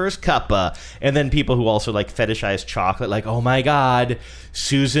my first cuppa. And then people who also like fetishize chocolate, like, oh my God,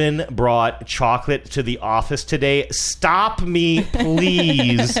 Susan brought chocolate to the office today. Stop me,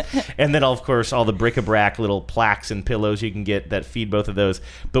 please. And then, of course, all the bric-a-brac little plaques and pillows you can get that feed both of those.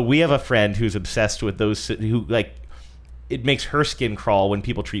 But we have a friend who's obsessed with those, who like, it makes her skin crawl when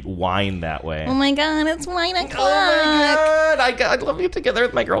people treat wine that way. Oh my God, it's wine o'clock. Oh my God, I'd love to get together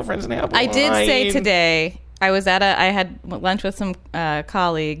with my girlfriends and have wine. I did say today, I had lunch with some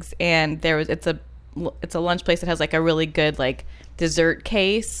colleagues, and it's a lunch place that has like a really good like dessert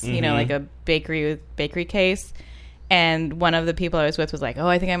case, you know, like a bakery case. And one of the people I was with was like, oh,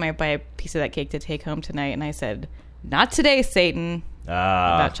 I think I might buy a piece of that cake to take home tonight. And I said, not today, Satan.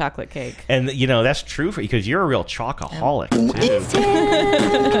 About chocolate cake. And, you know, that's true for you because you're a real chocoholic, too.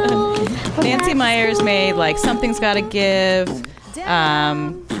 Nancy Myers made, like, Something's Gotta Give,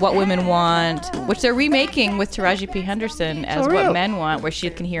 What Women Want, which they're remaking with Taraji P. Henderson as What Men Want, where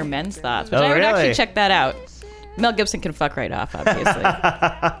she can hear men's thoughts. Which I would actually check that out. Mel Gibson can fuck right off, obviously.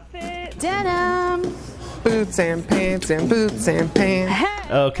 Denim, Boots and pants and boots and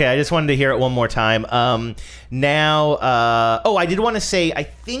pants. Okay, I just wanted to hear it one more time. I did want to say, I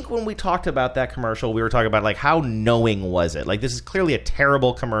think when we talked about that commercial, we were talking about, like, how knowing was it? Like, this is clearly a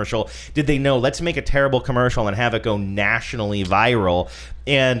terrible commercial. Did they know, let's make a terrible commercial and have it go nationally viral?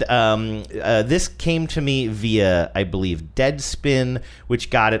 And this came to me via, I believe, Deadspin, which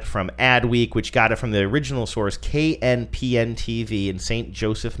got it from Adweek, which got it from the original source, KNPN TV in St.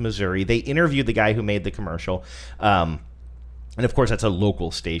 Joseph, Missouri. They interviewed the guy who made the commercial. And, of course, that's a local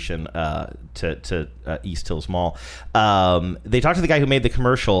station to East Hills Mall. They talked to the guy who made the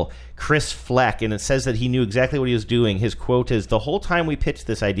commercial, Chris Fleck, and it says that he knew exactly what he was doing. His quote is, "The whole time we pitched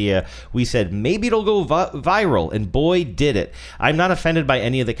this idea, we said, maybe it'll go viral, and boy, did it. I'm not offended by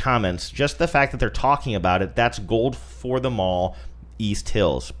any of the comments. Just the fact that they're talking about it, that's gold for the mall, East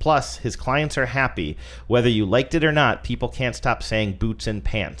Hills. Plus, his clients are happy. Whether you liked it or not, people can't stop saying boots and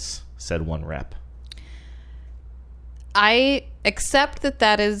pants," said one rep. I accept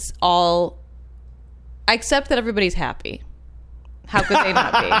that is all. I accept that everybody's happy. How could they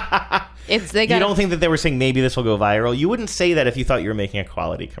not be? You don't think that they were saying maybe this will go viral? You wouldn't say that if you thought you were making a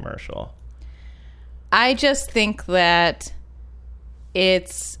quality commercial. I just think that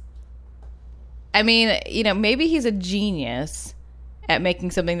it's. I mean, maybe he's a genius at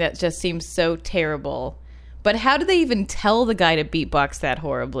making something that just seems so terrible. But how do they even tell the guy to beatbox that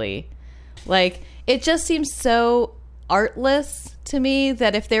horribly? Like, it just seems so artless to me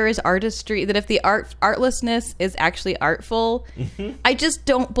that if there is artistry, that if the artlessness is actually artful, I just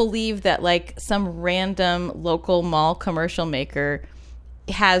don't believe that, like, some random local mall commercial maker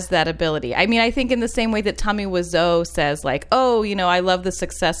has that ability. I mean, I think in the same way that Tommy Wiseau says, like, oh, I love the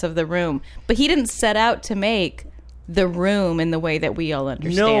success of The Room, but he didn't set out to make The Room in the way that we all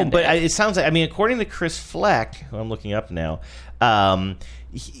understand. No, but it sounds like, according to Chris Fleck, who I'm looking up now,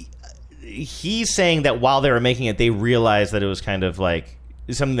 he's saying that while they were making it, they realized that it was kind of like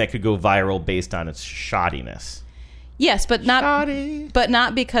something that could go viral based on its shoddiness. Yes, but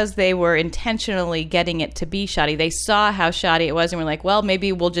not because they were intentionally getting it to be shoddy. They saw how shoddy it was and were like, well,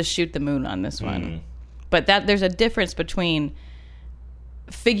 maybe we'll just shoot the moon on this one. But there's a difference between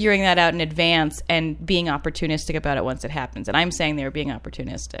figuring that out in advance and being opportunistic about it once it happens. And I'm saying they were being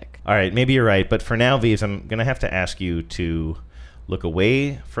opportunistic. All right, maybe you're right. But for now, Vives, I'm going to have to ask you to look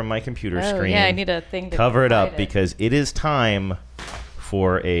away from my computer screen. Yeah, I need a thing to cover it up because it is time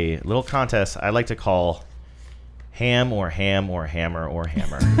for a little contest I like to call Ham or Hammer or Hammer.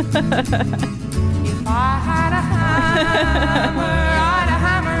 If I had a hammer, I'd a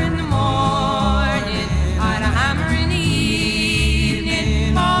hammer in the morning, I'd a hammer in the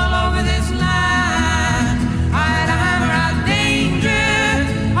evening, all over this land. I'd a hammer out danger,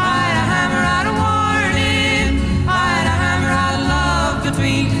 I'd a hammer out a warning, I'd a hammer out love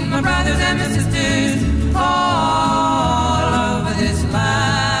between my brothers and my sisters, all over this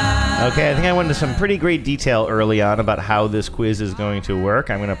land. Okay, I think I went into some pretty great detail early on about how this quiz is going to work.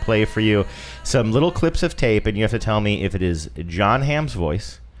 I'm going to play for you some little clips of tape, and you have to tell me if it is John Hamm's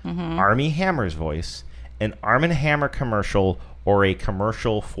voice, Armie Hammer's voice, an Arm & Hammer commercial, or a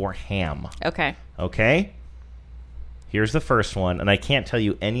commercial for ham. Okay. Okay? Here's the first one, and I can't tell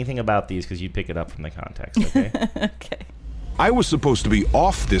you anything about these because you'd pick it up from the context, okay? Okay. I was supposed to be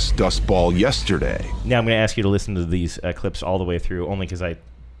off this dust ball yesterday. Now I'm going to ask you to listen to these clips all the way through, only because I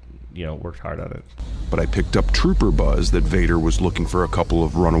worked hard on it. But I picked up trooper buzz that Vader was looking for a couple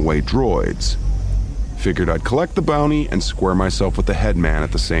of runaway droids. Figured I'd collect the bounty and square myself with the headman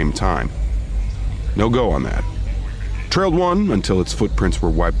at the same time. No go on that. Trailed one until its footprints were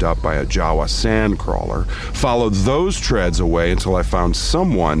wiped out by a Jawa sandcrawler. Followed those treads away until I found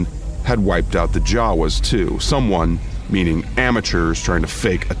someone had wiped out the Jawas too. Someone meaning amateurs trying to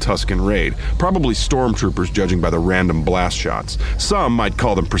fake a Tusken raid. Probably stormtroopers, judging by the random blast shots. Some might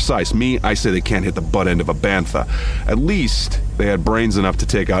call them precise. Me, I say they can't hit the butt end of a bantha. At least they had brains enough to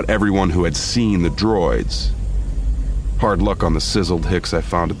take out everyone who had seen the droids. Hard luck on the sizzled hicks I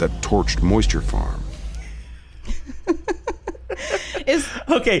found at that torched moisture farm.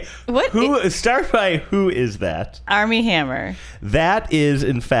 Okay, start by who is that? Armie Hammer. That is,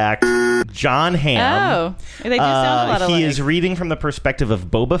 in fact, John Hamm. Oh, they do sound a lot alike. He is reading from the perspective of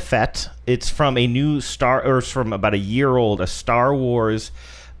Boba Fett. It's from a new from about a year old, a Star Wars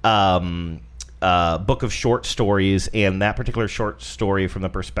book of short stories, and that particular short story from the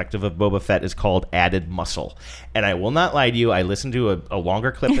perspective of Boba Fett is called Added Muscle. And I will not lie to you, I listened to a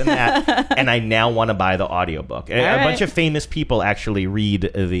longer clip than that, and I now want to buy the audiobook. A bunch of famous people actually read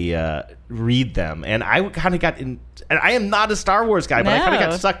them, and I kind of got in. And I am not a Star Wars guy, but I kind of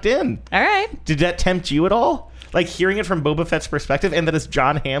got sucked in. All right. Did that tempt you at all? Like hearing it from Boba Fett's perspective, and that it's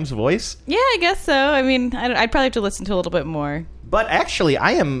John Hamm's voice. Yeah, I guess so. I mean, I'd probably have to listen to a little bit more. But actually,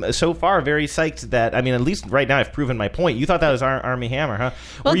 I am so far very psyched that, I mean, at least right now I've proven my point. You thought that was Armie Hammer, huh?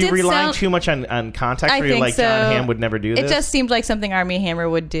 Well, Were you it did relying sound- too much on context? I Were you think like, so. John Hamm would never do this? It just seemed like something Armie Hammer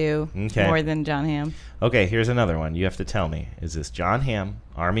would do Okay. more than John Hamm. Okay, here's another one. You have to tell me. Is this John Hamm,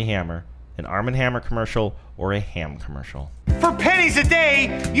 Armie Hammer, an Arm & Hammer commercial, or a Ham commercial? For pennies a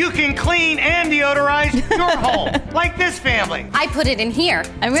day, you can clean and deodorize your home, like this family. I put it in here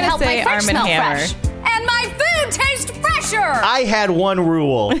I'm to gonna help say my fridge Arm & smell Hammer. fresh. And my food tastes fresher. I had one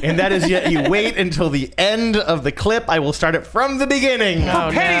rule, and that is you wait until the end of the clip. I will start it from the beginning. For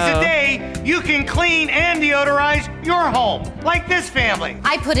pennies a day, you can clean and deodorize your home, like this family.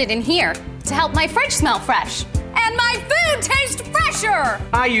 I put it in here to help my fridge smell fresh. And my food tastes fresher.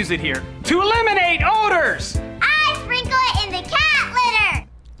 I use it here to eliminate odors. I sprinkle it in the cat litter.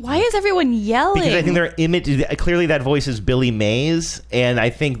 Why is everyone yelling? Because I think they're clearly that voice is Billy Mays, and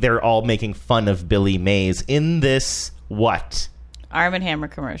I think they're all making fun of Billy Mays in this what? Arm & Hammer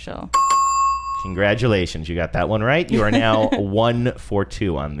commercial. Congratulations, you got that one right. You are now 1 for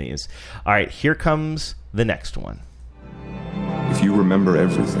 2 on these. All right, here comes the next one. If you remember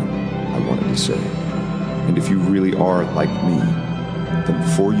everything I wanted to say, and if you really are like me, then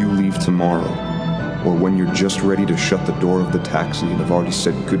before you leave tomorrow, or when you're just ready to shut the door of the taxi and have already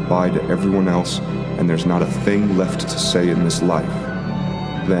said goodbye to everyone else, and there's not a thing left to say in this life,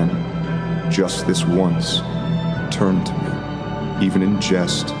 then, just this once, turn to me, even in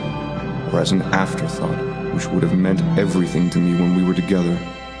jest, or as an afterthought, which would have meant everything to me when we were together.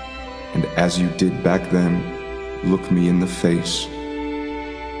 And as you did back then, look me in the face,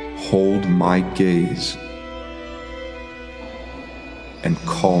 hold my gaze, and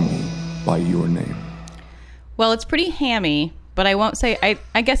call me by your name. Well, it's pretty hammy, but I won't say...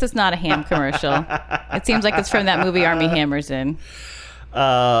 I guess it's not a Ham commercial. It seems like it's from that movie Armie Hammer's in.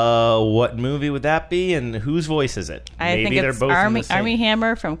 What movie would that be, and whose voice is it? I Maybe think they're it's both in the same. Armie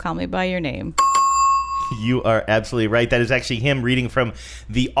Hammer from Call Me By Your Name. You are absolutely right. That is actually him reading from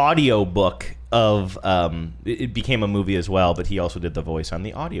the audio book of... it became a movie as well, but he also did the voice on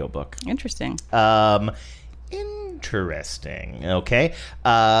the audio book. Interesting. Interesting. Okay.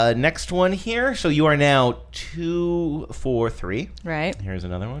 Next one here. So you are now 2 for 3. Right. Here's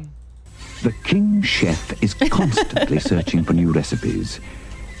another one. The king chef is constantly searching for new recipes.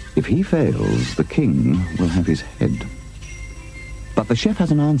 If he fails, the king will have his head. But the chef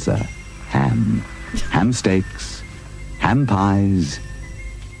has an answer. Ham. Ham steaks. Ham pies.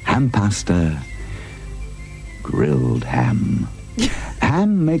 Ham pasta. Grilled ham.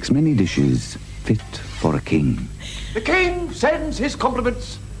 Ham makes many dishes fit for a king. The king sends his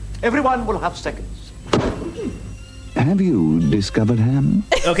compliments. Everyone will have seconds. Have you discovered ham?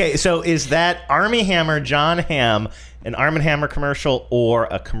 Okay, so is that Armie Hammer, John Hamm, an Arm & Hammer commercial, or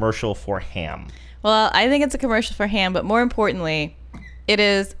a commercial for ham? Well, I think it's a commercial for Ham, but more importantly, it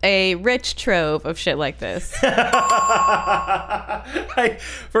is a rich trove of shit like this.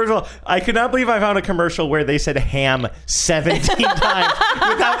 First of all, I could not believe I found a commercial where they said ham 17 times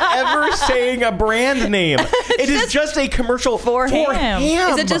without ever saying a brand name. It is just a commercial for ham.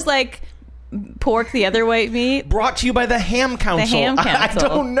 Is it just like pork the other white meat? Brought to you by the Ham Council. The Ham Council. I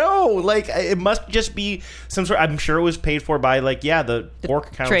don't know. Like, it must just be some sort. I'm sure it was paid for by, like, the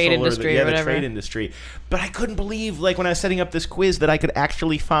Pork Council trade or industry the or whatever. trade industry. But I couldn't believe, like, when I was setting up this quiz, that I could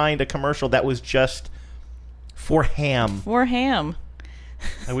actually find a commercial that was just for ham. For ham.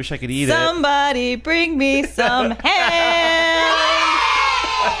 I wish I could eat Somebody bring me some ham.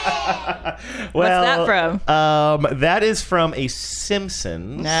 What's that from? That is from a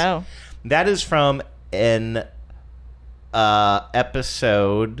Simpsons. No. That is from an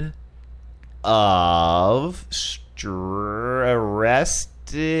episode of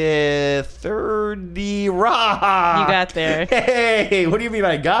 30 Rock. You got there. Hey, what do you mean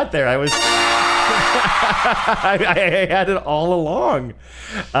I got there? I was... I had it all along.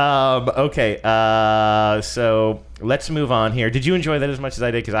 Okay, so let's move on here. Did you enjoy that as much as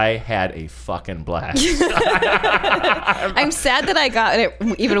I did? Because I had a fucking blast. I'm sad that I got it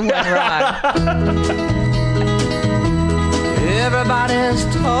even one wrong. Everybody's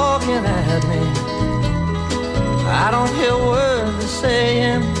talking at me. I don't hear words they're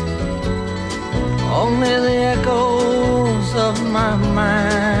saying, only the echoes of my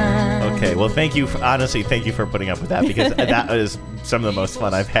mind. Okay, well, thank you. Honestly, thank you for putting up with that, because that was some of the most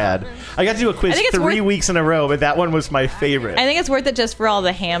fun I've had. I got to do a quiz 3 weeks in a row, but that one was my favorite. I think it's worth it just for all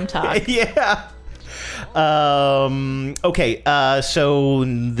the ham talk. Yeah. Okay, so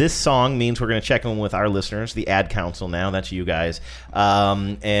this song means we're going to check in with our listeners, the ad council now. That's you guys.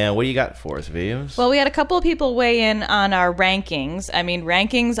 And what do you got for us, Vives? Well, we had a couple of people weigh in on our rankings. I mean,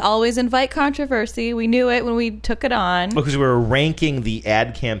 rankings always invite controversy. We knew it when we took it on. Because we were ranking the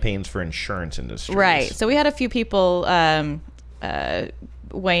ad campaigns for insurance industries. Right. So we had a few people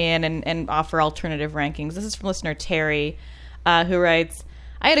weigh in and offer alternative rankings. This is from listener Terry, who writes,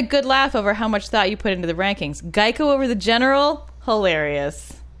 I had a good laugh over how much thought you put into the rankings. Geico over the General,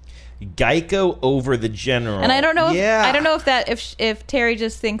 hilarious. Geico over the General. And I don't know if Terry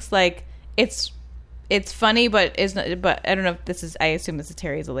just thinks like it's funny, but I don't know if this is. I assume this is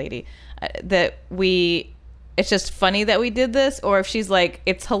Terry as a lady It's just funny that we did this, or if she's like,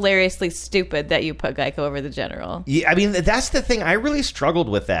 it's hilariously stupid that you put Geico over the General. Yeah, I mean, that's the thing. I really struggled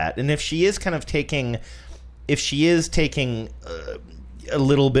with that. And if she is taking a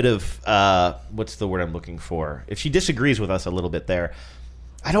little bit of, what's the word I'm looking for? If she disagrees with us a little bit there,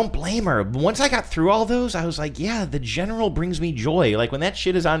 I don't blame her. But once I got through all those, I was like, yeah, the General brings me joy. Like, when that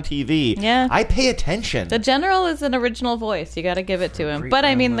shit is on TV, I pay attention. The General is an original voice. You got to give it to him. But,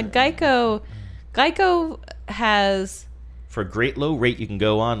 I mean, the Geico has... For a great low rate, you can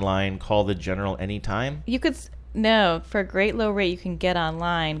go online, call the General anytime. For a great low rate, you can get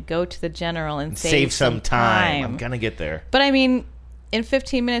online, go to the General, and save some time. I'm going to get there. But, I mean... In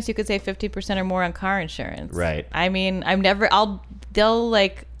 15 minutes, you could save 50% or more on car insurance. Right. I mean, I'll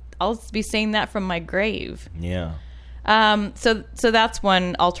be saying that from my grave. Yeah. So that's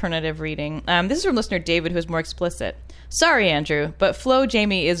one alternative reading. This is from listener David, who's more explicit. Sorry, Andrew, but Flo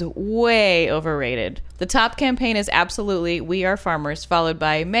Jamie is way overrated. The top campaign is absolutely We Are Farmers, followed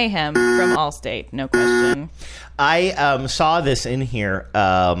by Mayhem from Allstate. No question. I saw this in here,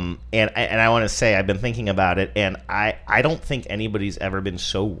 and I want to say I've been thinking about it, and I don't think anybody's ever been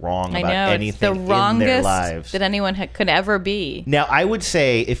so wrong about anything it's the wrongest in their lives that anyone could ever be. Now, I would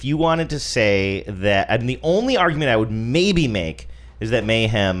say if you wanted to say that, and the only argument I would maybe make is that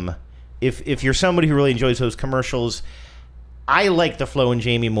Mayhem, if you're somebody who really enjoys those commercials, I like the Flo and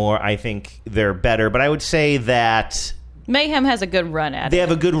Jamie more. I think they're better, but I would say that Mayhem has a good run at it. They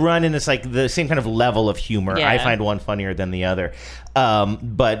have a good run, and it's like the same kind of level of humor. Yeah. I find one funnier than the other.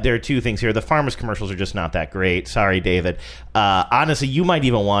 But there are two things here. The farmers commercials are just not that great. Sorry, David. Honestly, you might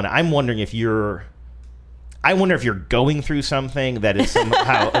even want... I wonder if you're going through something that is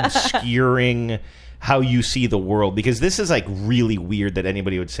somehow obscuring how you see the world. Because this is like really weird that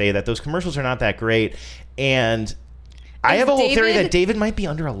anybody would say that. Those commercials are not that great. And... I have a whole theory that David might be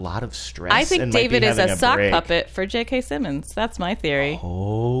under a lot of stress. I think David is a sock puppet for J.K. Simmons. That's my theory.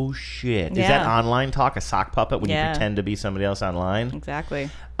 Oh, shit. Yeah. Is that online talk, a sock puppet, when you pretend to be somebody else online?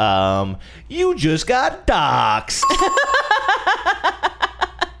 Exactly. You just got doxxed.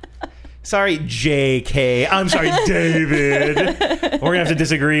 Sorry, J.K. I'm sorry, David. We're going to have to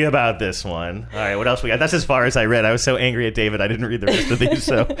disagree about this one. All right, what else we got? That's as far as I read. I was so angry at David, I didn't read the rest of these,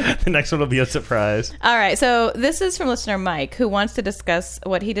 so the next one will be a surprise. All right, so this is from listener Mike, who wants to discuss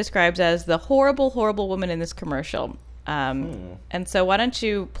what he describes as the horrible, horrible woman in this commercial. And so why don't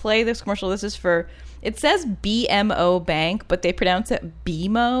you play this commercial? This is for... It says BMO Bank, but they pronounce it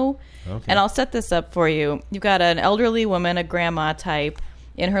BMO. Okay. And I'll set this up for you. You've got an elderly woman, a grandma type,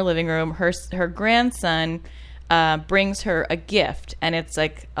 in her living room. Her grandson brings her a gift, and it's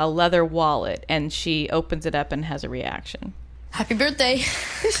like a leather wallet, and she opens it up and has a reaction. Happy birthday.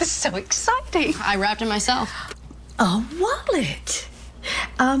 This is so exciting. I wrapped it myself. A wallet?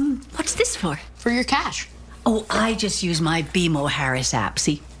 What's this for? For your cash. Oh, I just use my BMO Harris app,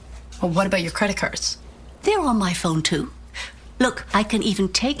 see? Well, what about your credit cards? They're on my phone, too. Look, I can even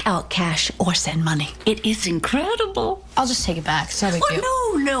take out cash or send money. It is incredible. I'll just take it back. It's no big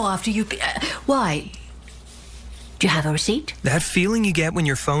deal. No, after you... why? Do you have a receipt? That feeling you get when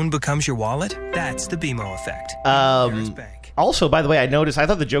your phone becomes your wallet? That's the BMO effect. Also, by the way, I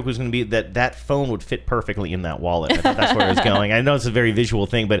thought the joke was going to be that phone would fit perfectly in that wallet. I thought that's where it was going. I know it's a very visual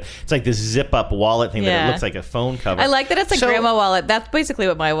thing, but it's like this zip-up wallet thing that it looks like a phone cover. I like that it's a grandma wallet. That's basically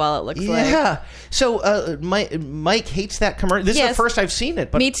what my wallet looks like. Yeah. So Mike hates that commercial. This is the first I've seen it,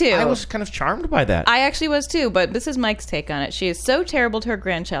 but me too. I was kind of charmed by that. I actually was too, but this is Mike's take on it. She is so terrible to her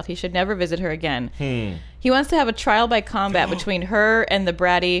grandchild, he should never visit her again. He wants to have a trial by combat between her and the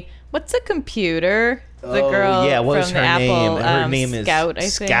bratty... What's a computer? The girl from the Apple her name Scout, is I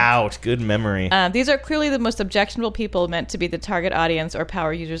think. Scout. Good memory. These are clearly the most objectionable people meant to be the target audience or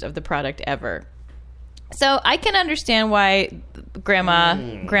power users of the product ever. So I can understand why Grandma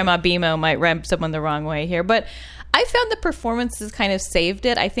BMO might rub someone the wrong way here, but I found the performances kind of saved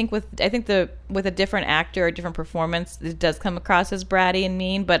it. I think with a different actor or different performance, it does come across as bratty and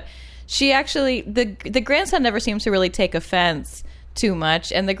mean, but she actually the grandson never seems to really take offense too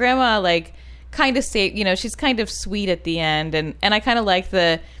much, and the grandma like kind of she's kind of sweet at the end, and I kind of like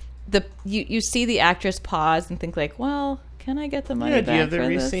you see the actress pause and think like, well, can I get the money back for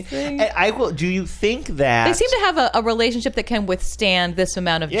this thing? I will. Do you think that they seem to have a relationship that can withstand this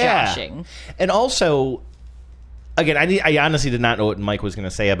amount of joshing? And also, again, I honestly did not know what Mike was going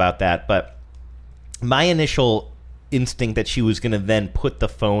to say about that, but my initial instinct that she was going to then put the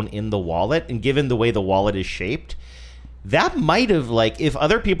phone in the wallet, and given the way the wallet is shaped, that might have, like, if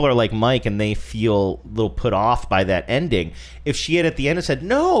other people are like Mike and they feel a little put off by that ending, if she had at the end said,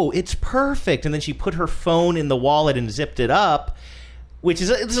 no, it's perfect, and then she put her phone in the wallet and zipped it up, which is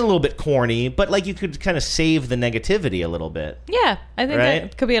it's a little bit corny, but like you could kind of save the negativity a little bit. Yeah, I think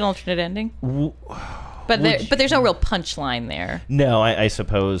that could be an alternate ending. But there's no real punchline there. No, I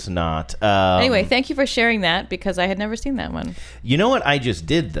suppose not. Anyway, thank you for sharing that, because I had never seen that one. You know what I just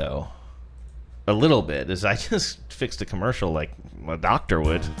did, though? A little bit, is I just fixed a commercial like a doctor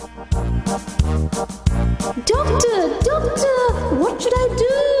would. Doctor, what should I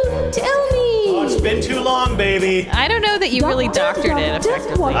do? Tell me. Oh, it's been too long, baby. I don't know that you really doctored it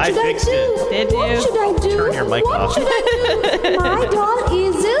effectively. What should I do? Did you? What should I do? Turn your mic off. What should I do? My doll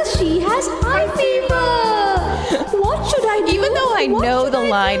is ill. She has high fever. What should I do? Even though I know the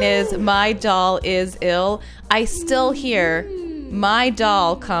line is "my doll is ill," I still hear "my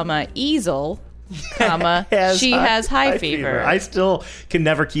doll, easel." She has high fever. I still can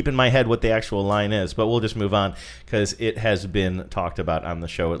never keep in my head what the actual line is, but we'll just move on because it has been talked about on the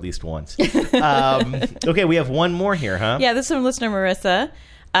show at least once. Okay, we have one more here, huh? Yeah, this is from listener Marissa,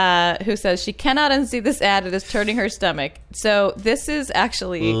 who says she cannot unsee this ad. It is turning her stomach. So this is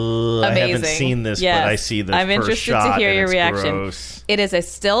actually amazing. I haven't seen this, but I see the I'm first interested shot to hear and your it's reaction. Gross. It is a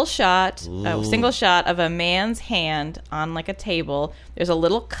still shot, a single shot of a man's hand on like a table. There's a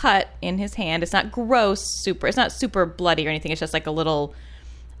little cut in his hand. It's not gross, it's not super bloody or anything. It's just like a little,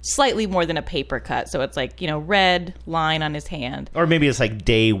 slightly more than a paper cut. So it's like, red line on his hand. Or maybe it's like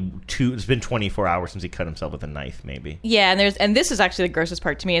day 2. It's been 24 hours since he cut himself with a knife, maybe. Yeah, and this is actually the grossest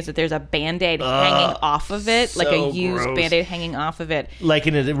part to me, is that there's a Band-Aid hanging off of it, like a used gross. Band-Aid hanging off of it. Like,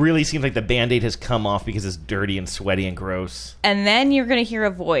 and it really seems like the Band-Aid has come off because it's dirty and sweaty and gross. And then you're going to hear a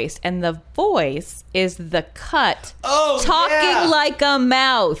voice, and the voice is the cut talking like a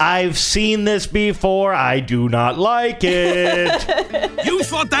mouth. I've seen this before. I do not like it. You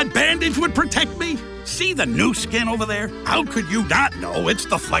thought that bandage would protect me? See the new skin over there? How could you not know it's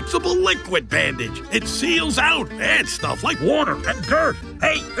the flexible liquid bandage? It seals out bad stuff like water and dirt.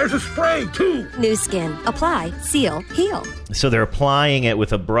 Hey, there's a spray too. New Skin. Apply, seal, heal. So they're applying it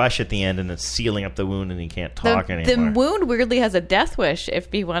with a brush at the end, and it's sealing up the wound, and he can't talk anymore. The wound weirdly has a death wish if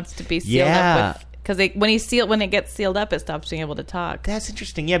he wants to be sealed up with. Because when it gets sealed up, it stops being able to talk. That's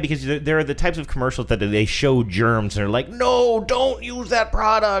interesting, yeah, because there are the types of commercials that they show germs, and they're like, no, don't use that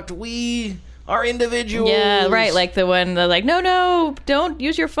product. We are individuals. Yeah, right, like the one, they're like, no, don't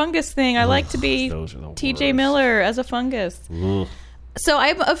use your fungus thing. I like to be TJ Miller as a fungus. Ugh. So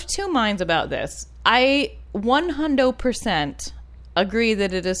I'm of two minds about this. I 100% agree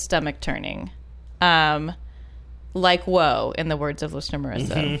that it is stomach turning. Like, whoa, in the words of listener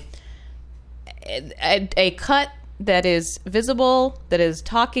Marissa. Mm-hmm. A cut that is visible, that is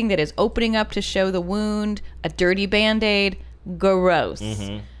talking, that is opening up to show the wound, a dirty Band-Aid, gross.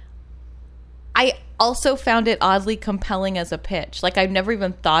 Mm-hmm. I also found it oddly compelling as a pitch. Like, I've never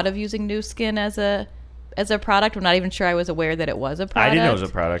even thought of using New Skin as a product. I'm not even sure I was aware that it was a product. I didn't know it was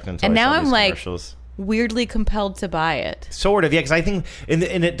a product until I saw these commercials. Weirdly compelled to buy it. Sort of, yeah, because I think, and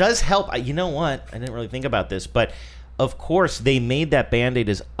it does help. You know what? I didn't really think about this, but of course, they made that Band-Aid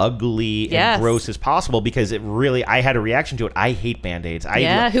as ugly and gross as possible because it really, I had a reaction to it. I hate Band-Aids.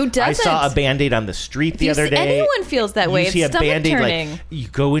 Who doesn't? I saw a Band-Aid on the street the other day. Anyone feels that way. You see it's a Band-Aid, turning. like, you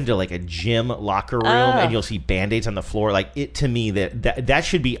go into like a gym locker room and you'll see Band-Aids on the floor. Like, it, to me, that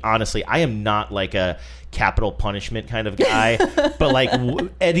should be, honestly, I am not like a capital punishment kind of guy, but like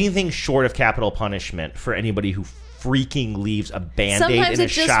anything short of capital punishment for anybody who freaking leaves a Band-Aid Sometimes in a it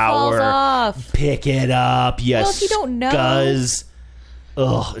just shower. falls off. Pick it up, yes. Well, if you don't know.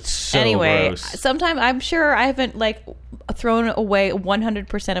 Ugh, it's so gross. Sometimes I'm sure I haven't like thrown away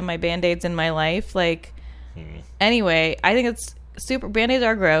 100% of my Band-Aids in my life. Like, anyway, I think it's super. Band-Aids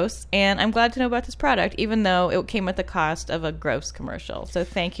are gross, and I'm glad to know about this product, even though it came at the cost of a gross commercial. So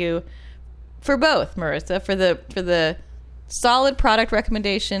thank you for both, Marissa, for the solid product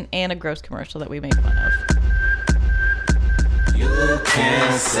recommendation and a gross commercial that we made fun of. You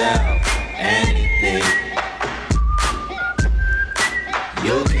can sell anything.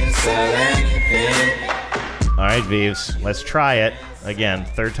 You can sell anything. All right, Vives, let's try it. again,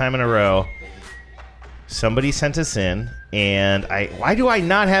 third time in a row. Somebody sent us in, and why do I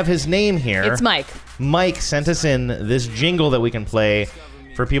not have his name here? It's Mike. Mike sent us in this jingle that we can play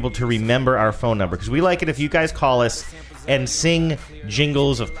for people to remember our phone number, because we like it if you guys call us and sing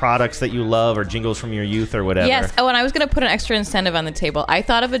jingles of products that you love or jingles from your youth or whatever. Yes. Oh, and I was going to put an extra incentive on the table. I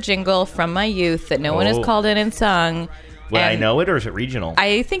thought of a jingle from my youth that no one has called in and sung. Would I know it, or is it regional?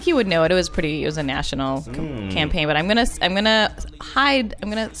 I think you would know it. It was a national campaign, but I'm gonna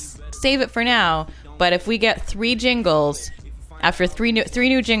save it for now. But if we get 3 jingles, after three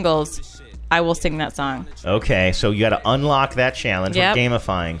new jingles, I will sing that song. Okay, so you got to unlock that challenge. Yep. We're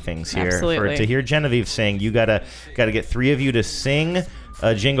gamifying things here. Absolutely. To hear Genevieve sing, you got to get 3 of you to sing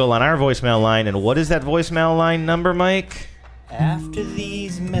a jingle on our voicemail line. And what is that voicemail line number, Mike? After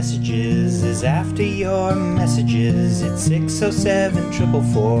these messages is after your messages. It's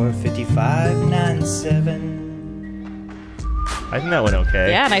 607-444-5597. I think that went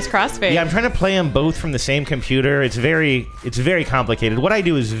okay. Yeah, nice crossfade. Yeah, I'm trying to play them both from the same computer. It's very complicated. What I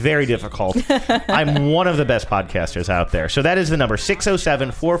do is very difficult. I'm one of the best podcasters out there. So that is the number,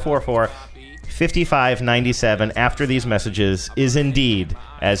 607-444-5597. After these messages is indeed,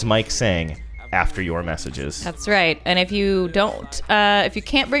 as Mike sang, after your messages. That's right. And if you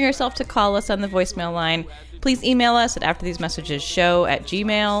can't bring yourself to call us on the voicemail line, please email us at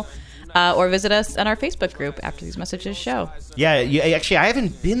afterthesemessageshow@gmail.com. Or visit us on our Facebook group, After These Messages Show. Yeah, actually, I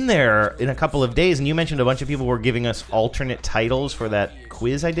haven't been there in a couple of days, and you mentioned a bunch of people were giving us alternate titles for that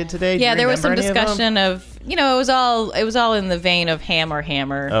quiz I did today. Yeah, there was some discussion of it was all in the vein of ham or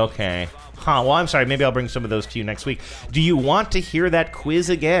hammer. Okay. Well, I'm sorry. Maybe I'll bring some of those to you next week. Do you want to hear that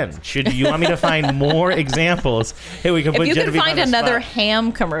quiz again? Do you want me to find more examples? Hey, we can put if you Genevieve can find on the another spot.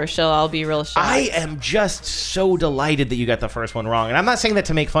 ham commercial, I'll be real shocked. I am just so delighted that you got the first one wrong, and I'm not saying that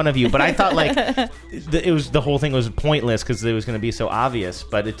to make fun of you, but I thought the whole thing was pointless because it was going to be so obvious.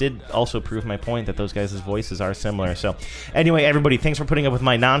 But it did also prove my point that those guys' voices are similar. So, anyway, everybody, thanks for putting up with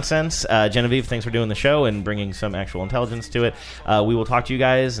my nonsense. Genevieve, thanks for doing the show and bringing some actual intelligence to it. We will talk to you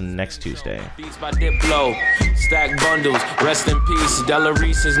guys next Tuesday. Beats by Diplo, stack bundles, rest in peace. Della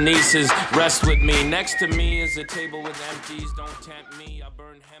Reese's nieces, rest with me. Next to me is a table with empties. Don't tempt me. I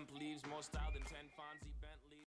burn hemp leaves more style than 10 Fonzie Bentley.